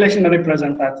be population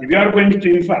representative. You are going to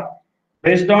infer.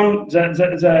 Based on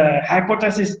the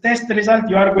hypothesis test result,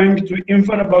 you are going to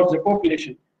infer about the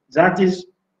population. That is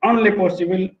only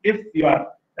possible if you are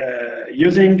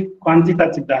using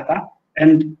quantitative data,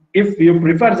 and if you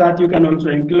prefer that, you can also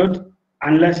include,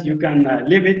 unless you can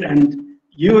leave it and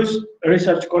use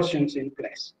research questions in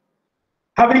place.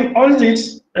 Having all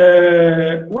this,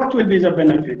 what will be the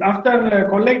benefit? After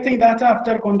collecting data,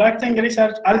 after conducting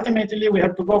research, ultimately we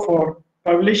have to go for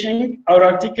publishing our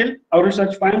article, our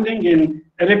research finding in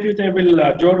reputable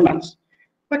journals.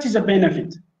 What is the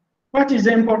benefit? What is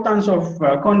the importance of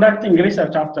conducting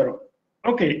research after all?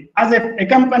 Okay, as a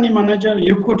company manager,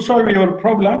 you could solve your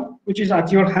problem, which is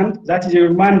at your hand, that is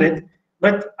your mandate.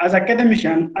 But as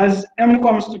academician, as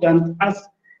MCOM student, as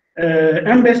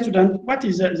MBA student, what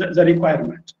is the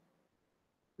requirement?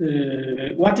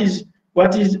 What is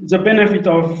the benefit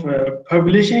of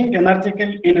publishing an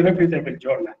article in a reputable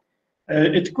journal?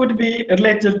 It could be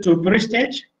related to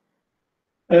prestige.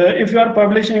 If you are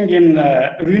publishing in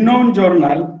a renowned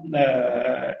journal,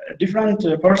 different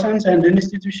persons and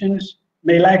institutions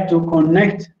may like to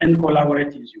connect and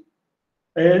collaborate with you.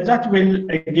 That will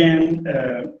again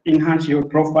enhance your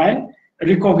profile.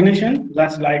 Recognition,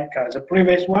 that's like the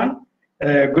previous one.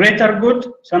 Greater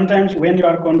good, sometimes when you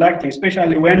are conducting,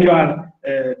 especially when you are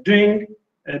doing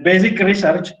basic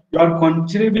research, you are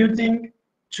contributing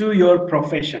to your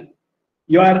profession.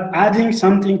 You are adding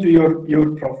something to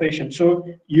your profession. So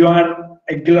you are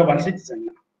a global citizen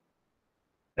now.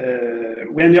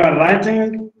 When you are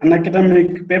writing an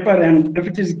academic paper, and if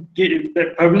it is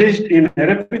published in a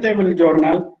reputable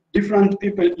journal, different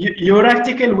people, your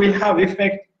article will have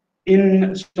effect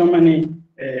in so many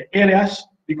areas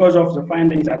because of the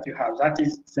findings that you have. That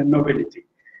is the nobility.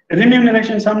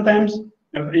 Remuneration, sometimes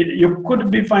you could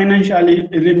be financially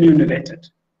remunerated.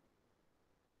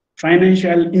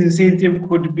 Financial incentive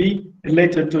could be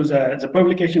related to the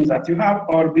publications that you have,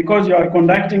 or because you are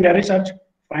conducting a research,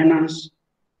 finance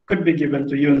could be given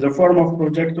to you in the form of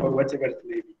project or whatever it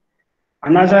may be.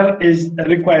 Another is a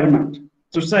requirement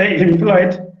to stay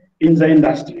employed in the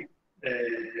industry.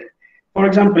 For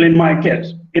example, in my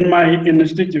case, in my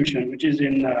institution, which is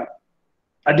in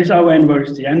Addis Ababa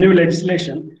University, a new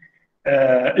legislation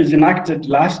is enacted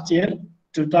last year,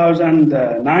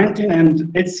 2019,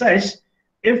 and it says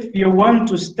if you want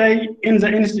to stay in the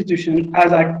institution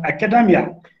as an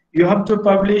academia, you have to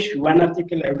publish one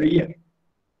article every year.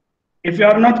 If you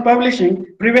are not publishing,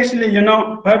 previously, you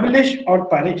know, publish or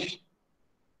perish.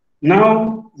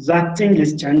 Now that thing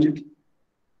is changed.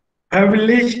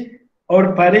 Publish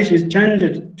or perish is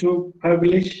changed to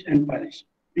publish and perish.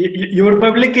 Your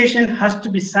publication has to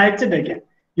be cited again.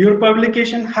 Your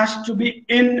publication has to be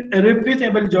in a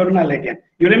reputable journal again.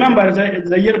 You remember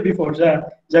the year before,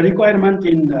 the requirement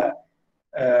in the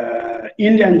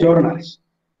Indian journals,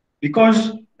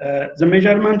 because the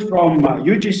measurement from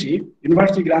UGC,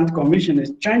 University Grant Commission,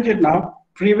 is changed now.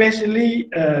 Previously,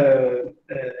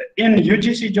 in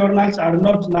UGC journals are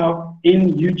not now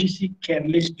in UGC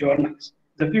careless journals.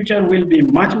 The future will be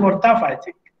much more tough, I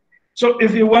think. So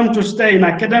if you want to stay in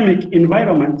academic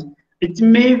environment, it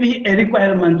may be a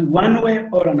requirement one way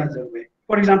or another way.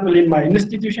 For example, in my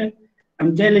institution,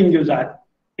 I'm telling you that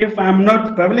if I'm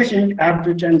not publishing, I have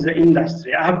to change the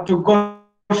industry. I have to go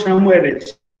somewhere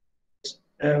else,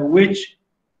 which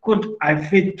could I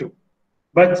fit to.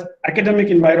 But academic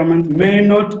environment may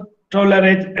not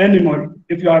tolerate anymore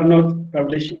if you are not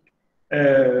publishing.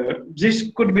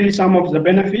 This could be some of the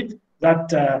benefit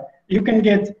that you can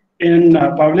get in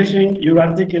publishing your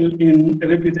article in a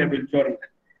reputable journal.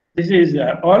 This is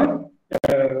all.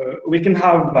 We can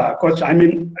have questions. I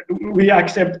mean, we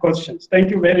accept questions. Thank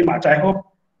you very much. I hope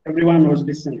everyone was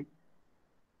listening.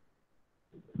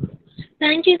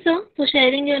 Thank you, sir, for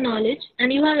sharing your knowledge,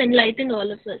 and you have enlightened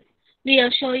all of us. We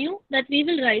assure you that we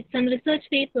will write some research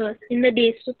papers in the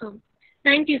days to come.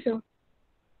 Thank you, sir.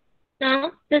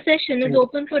 Now, the session is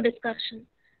open for discussion.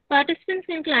 Participants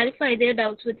can clarify their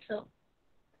doubts with sir.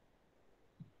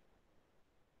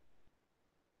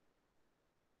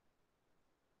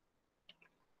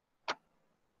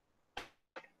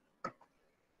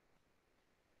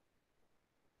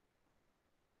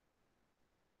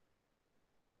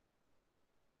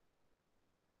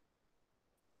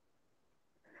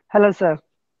 Hello, sir.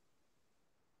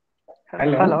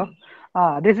 Hello.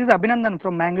 This is Abhinandan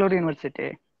from Mangalore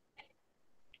University.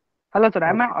 Hello, sir.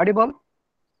 Am I audible?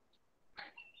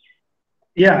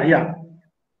 Yeah.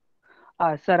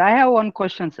 Sir, I have one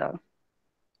question, sir.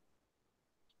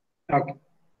 Okay.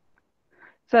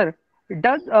 Sir,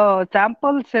 does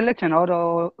sample selection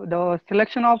or the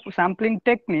selection of sampling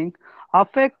technique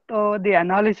affect the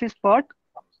analysis part?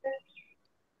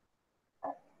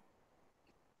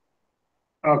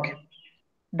 Okay.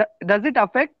 Does it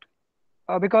affect?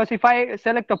 Because if I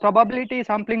select a probability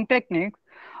sampling technique,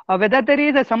 whether there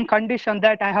is some condition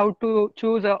that I have to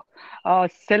choose a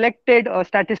selected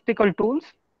statistical tools.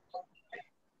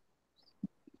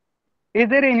 Is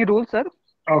there any rule, sir?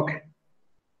 Okay.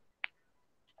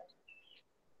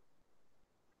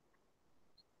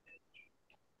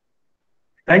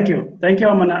 Thank you,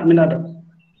 Aminado.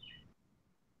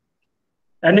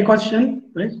 Any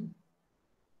question, please?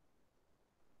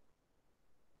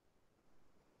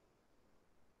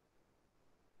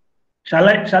 Shall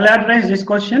I address this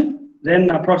question, then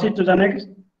proceed to the next?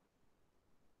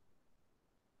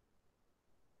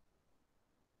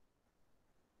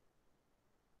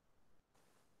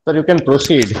 Sir, you can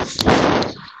proceed.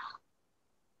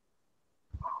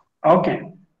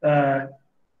 Okay.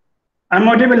 I'm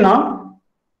audible now?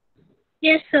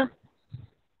 Yes, sir.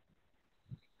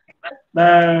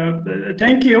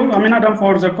 Thank you, Aminado,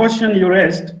 for the question you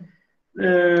raised.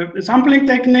 Sampling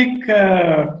technique,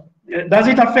 does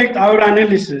it affect our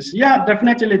analysis? Yeah,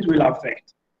 definitely it will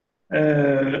affect.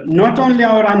 Not only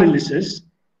our analysis,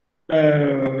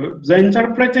 the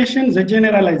interpretation, the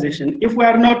generalization. If we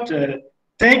are not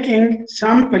taking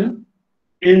sample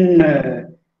in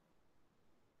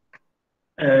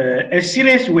a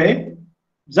serious way,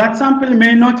 that sample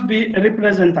may not be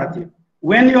representative.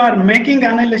 When you are making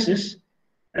analysis,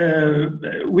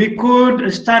 we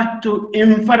could start to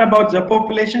infer about the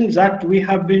population that we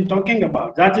have been talking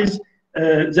about. That is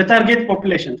the target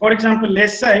population. For example,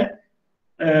 let's say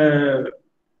the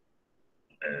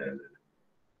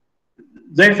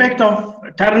effect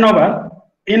of turnover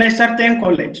in a certain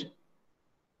college.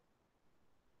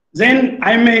 Then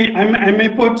I may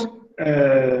put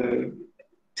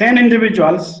 10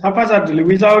 individuals haphazardly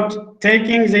without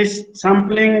taking this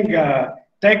sampling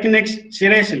techniques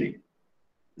seriously.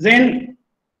 Then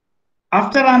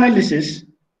after analysis,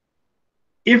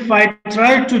 if I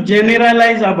try to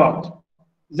generalize about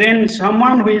then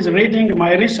someone who is reading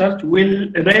my research will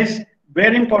raise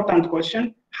very important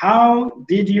question. How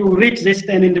did you reach these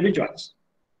 10 individuals?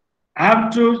 I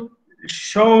have to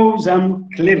show them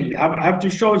clearly. I have to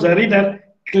show the reader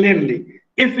clearly.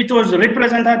 If it was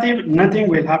representative, nothing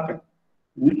will happen.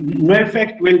 No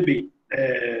effect will be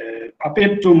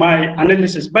appeared to my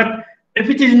analysis. But if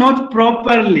it is not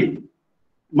properly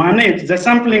managed, the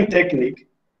sampling technique,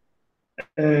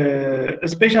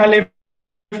 especially if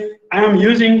I am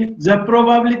using the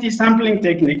probability sampling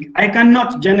technique, I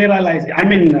cannot generalize. I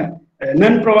mean,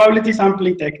 non-probability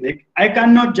sampling technique, I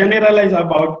cannot generalize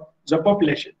about the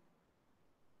population.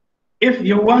 If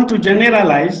you want to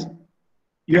generalize,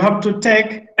 you have to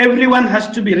take, everyone has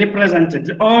to be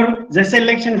represented, or the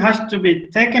selection has to be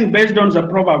taken based on the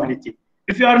probability.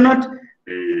 If you are not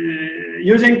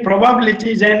using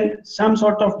probability, then some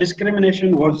sort of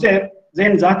discrimination was there,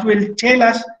 then that will tell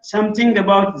us something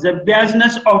about the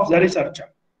biasness of the researcher.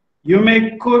 You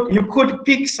could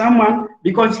pick someone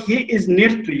because he is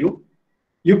near to you.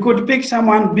 You could pick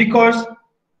someone because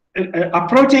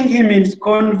approaching him is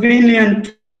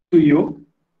convenient to you.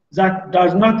 That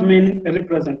does not mean a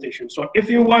representation. So if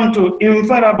you want to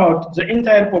infer about the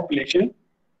entire population,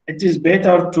 it is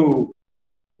better to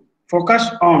focus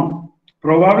on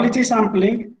probability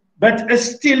sampling, but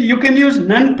still you can use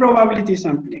non-probability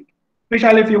sampling,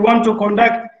 especially if you want to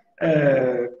conduct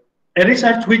a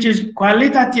research which is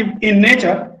qualitative in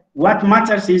nature. What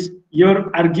matters is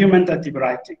your argumentative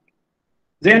writing.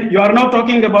 Then you are not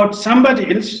talking about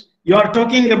somebody else, you are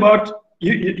talking about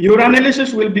your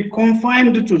analysis will be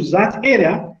confined to that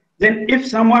area. Then if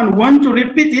someone wants to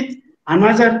repeat it,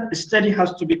 another study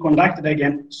has to be conducted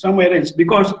again somewhere else,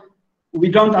 because we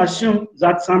don't assume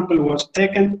that sample was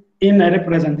taken in a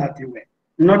representative way.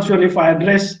 I'm not sure if I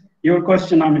address your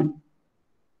question, Amin.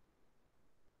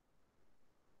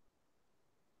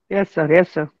 Yes, sir.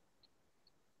 Yes, sir.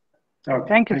 Okay.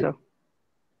 Thank you, sir.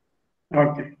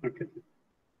 Okay.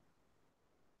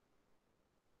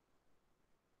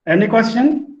 Any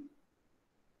question?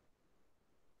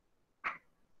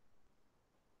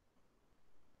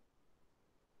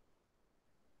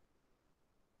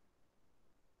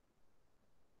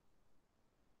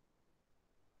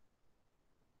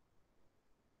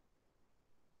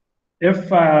 If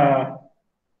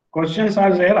questions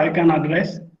are there, I can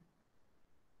address.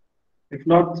 If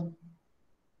not,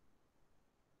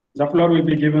 the floor will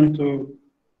be given to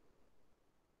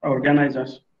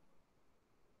organizers.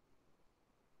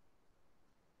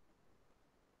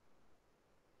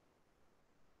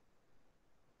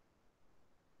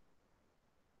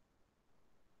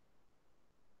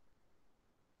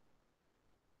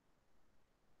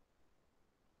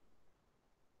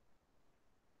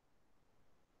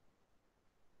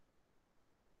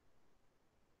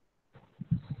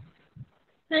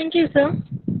 Thank you, sir.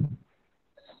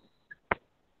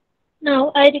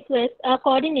 Now I request our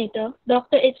coordinator,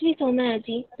 Dr. H.V.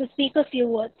 Somayaji, to speak a few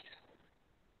words.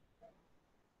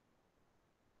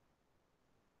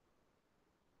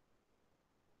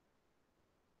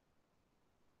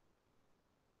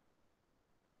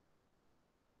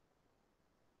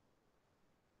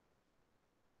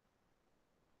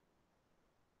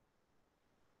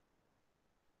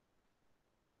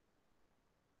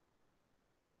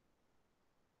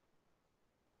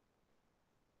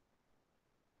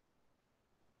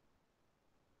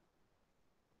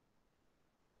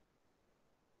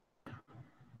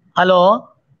 Hello,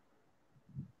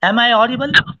 am I audible?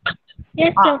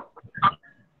 Yes, sir.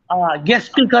 Guest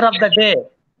speaker of the day,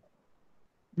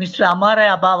 Mr. Amare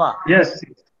Abawa. Yes.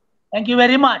 Thank you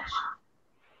very much.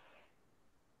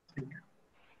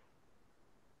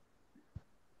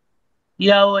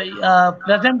 You have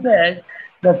presented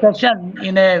the session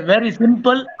in a very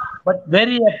simple but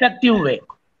very effective way.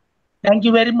 Thank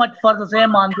you very much for the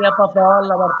same on behalf of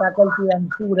all our faculty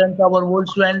and students, our old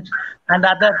students, and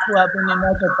others who have been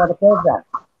invited for the program.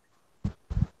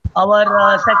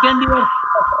 Our second year,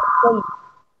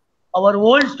 our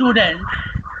old students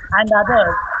and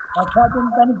others must have been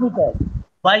benefited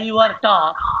by your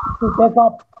talk to take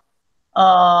up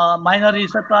minor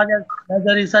research projects,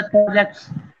 major research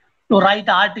projects, to write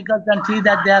articles and see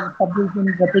that they are published in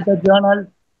reputed journals.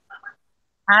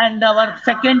 And our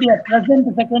present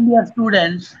second year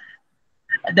students,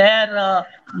 their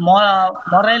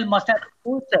morale must have been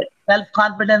boosted,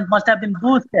 self-confidence must have been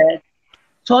boosted,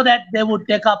 so that they would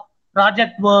take up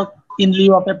project work in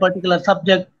lieu of a particular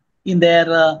subject in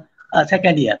their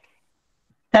second year.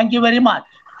 Thank you very much.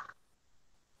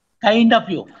 Kind of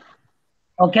you.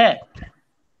 Okay.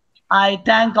 I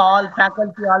thank all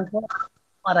faculty also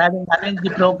for having arranged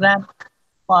the program,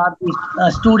 for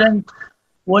the students,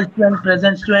 old students,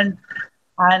 present students,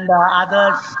 and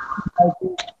others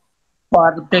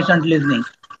for patient listening.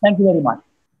 Thank you very much.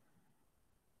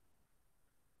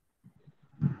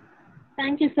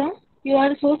 Thank you, sir. You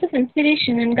are a source of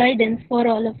inspiration and guidance for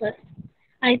all of us.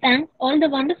 I thank all the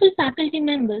wonderful faculty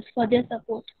members for their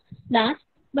support. Last,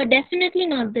 but definitely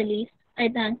not the least, I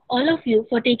thank all of you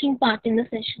for taking part in the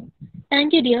session.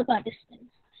 Thank you, dear participants.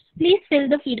 Please fill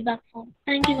the feedback form.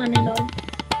 Thank you, one and all.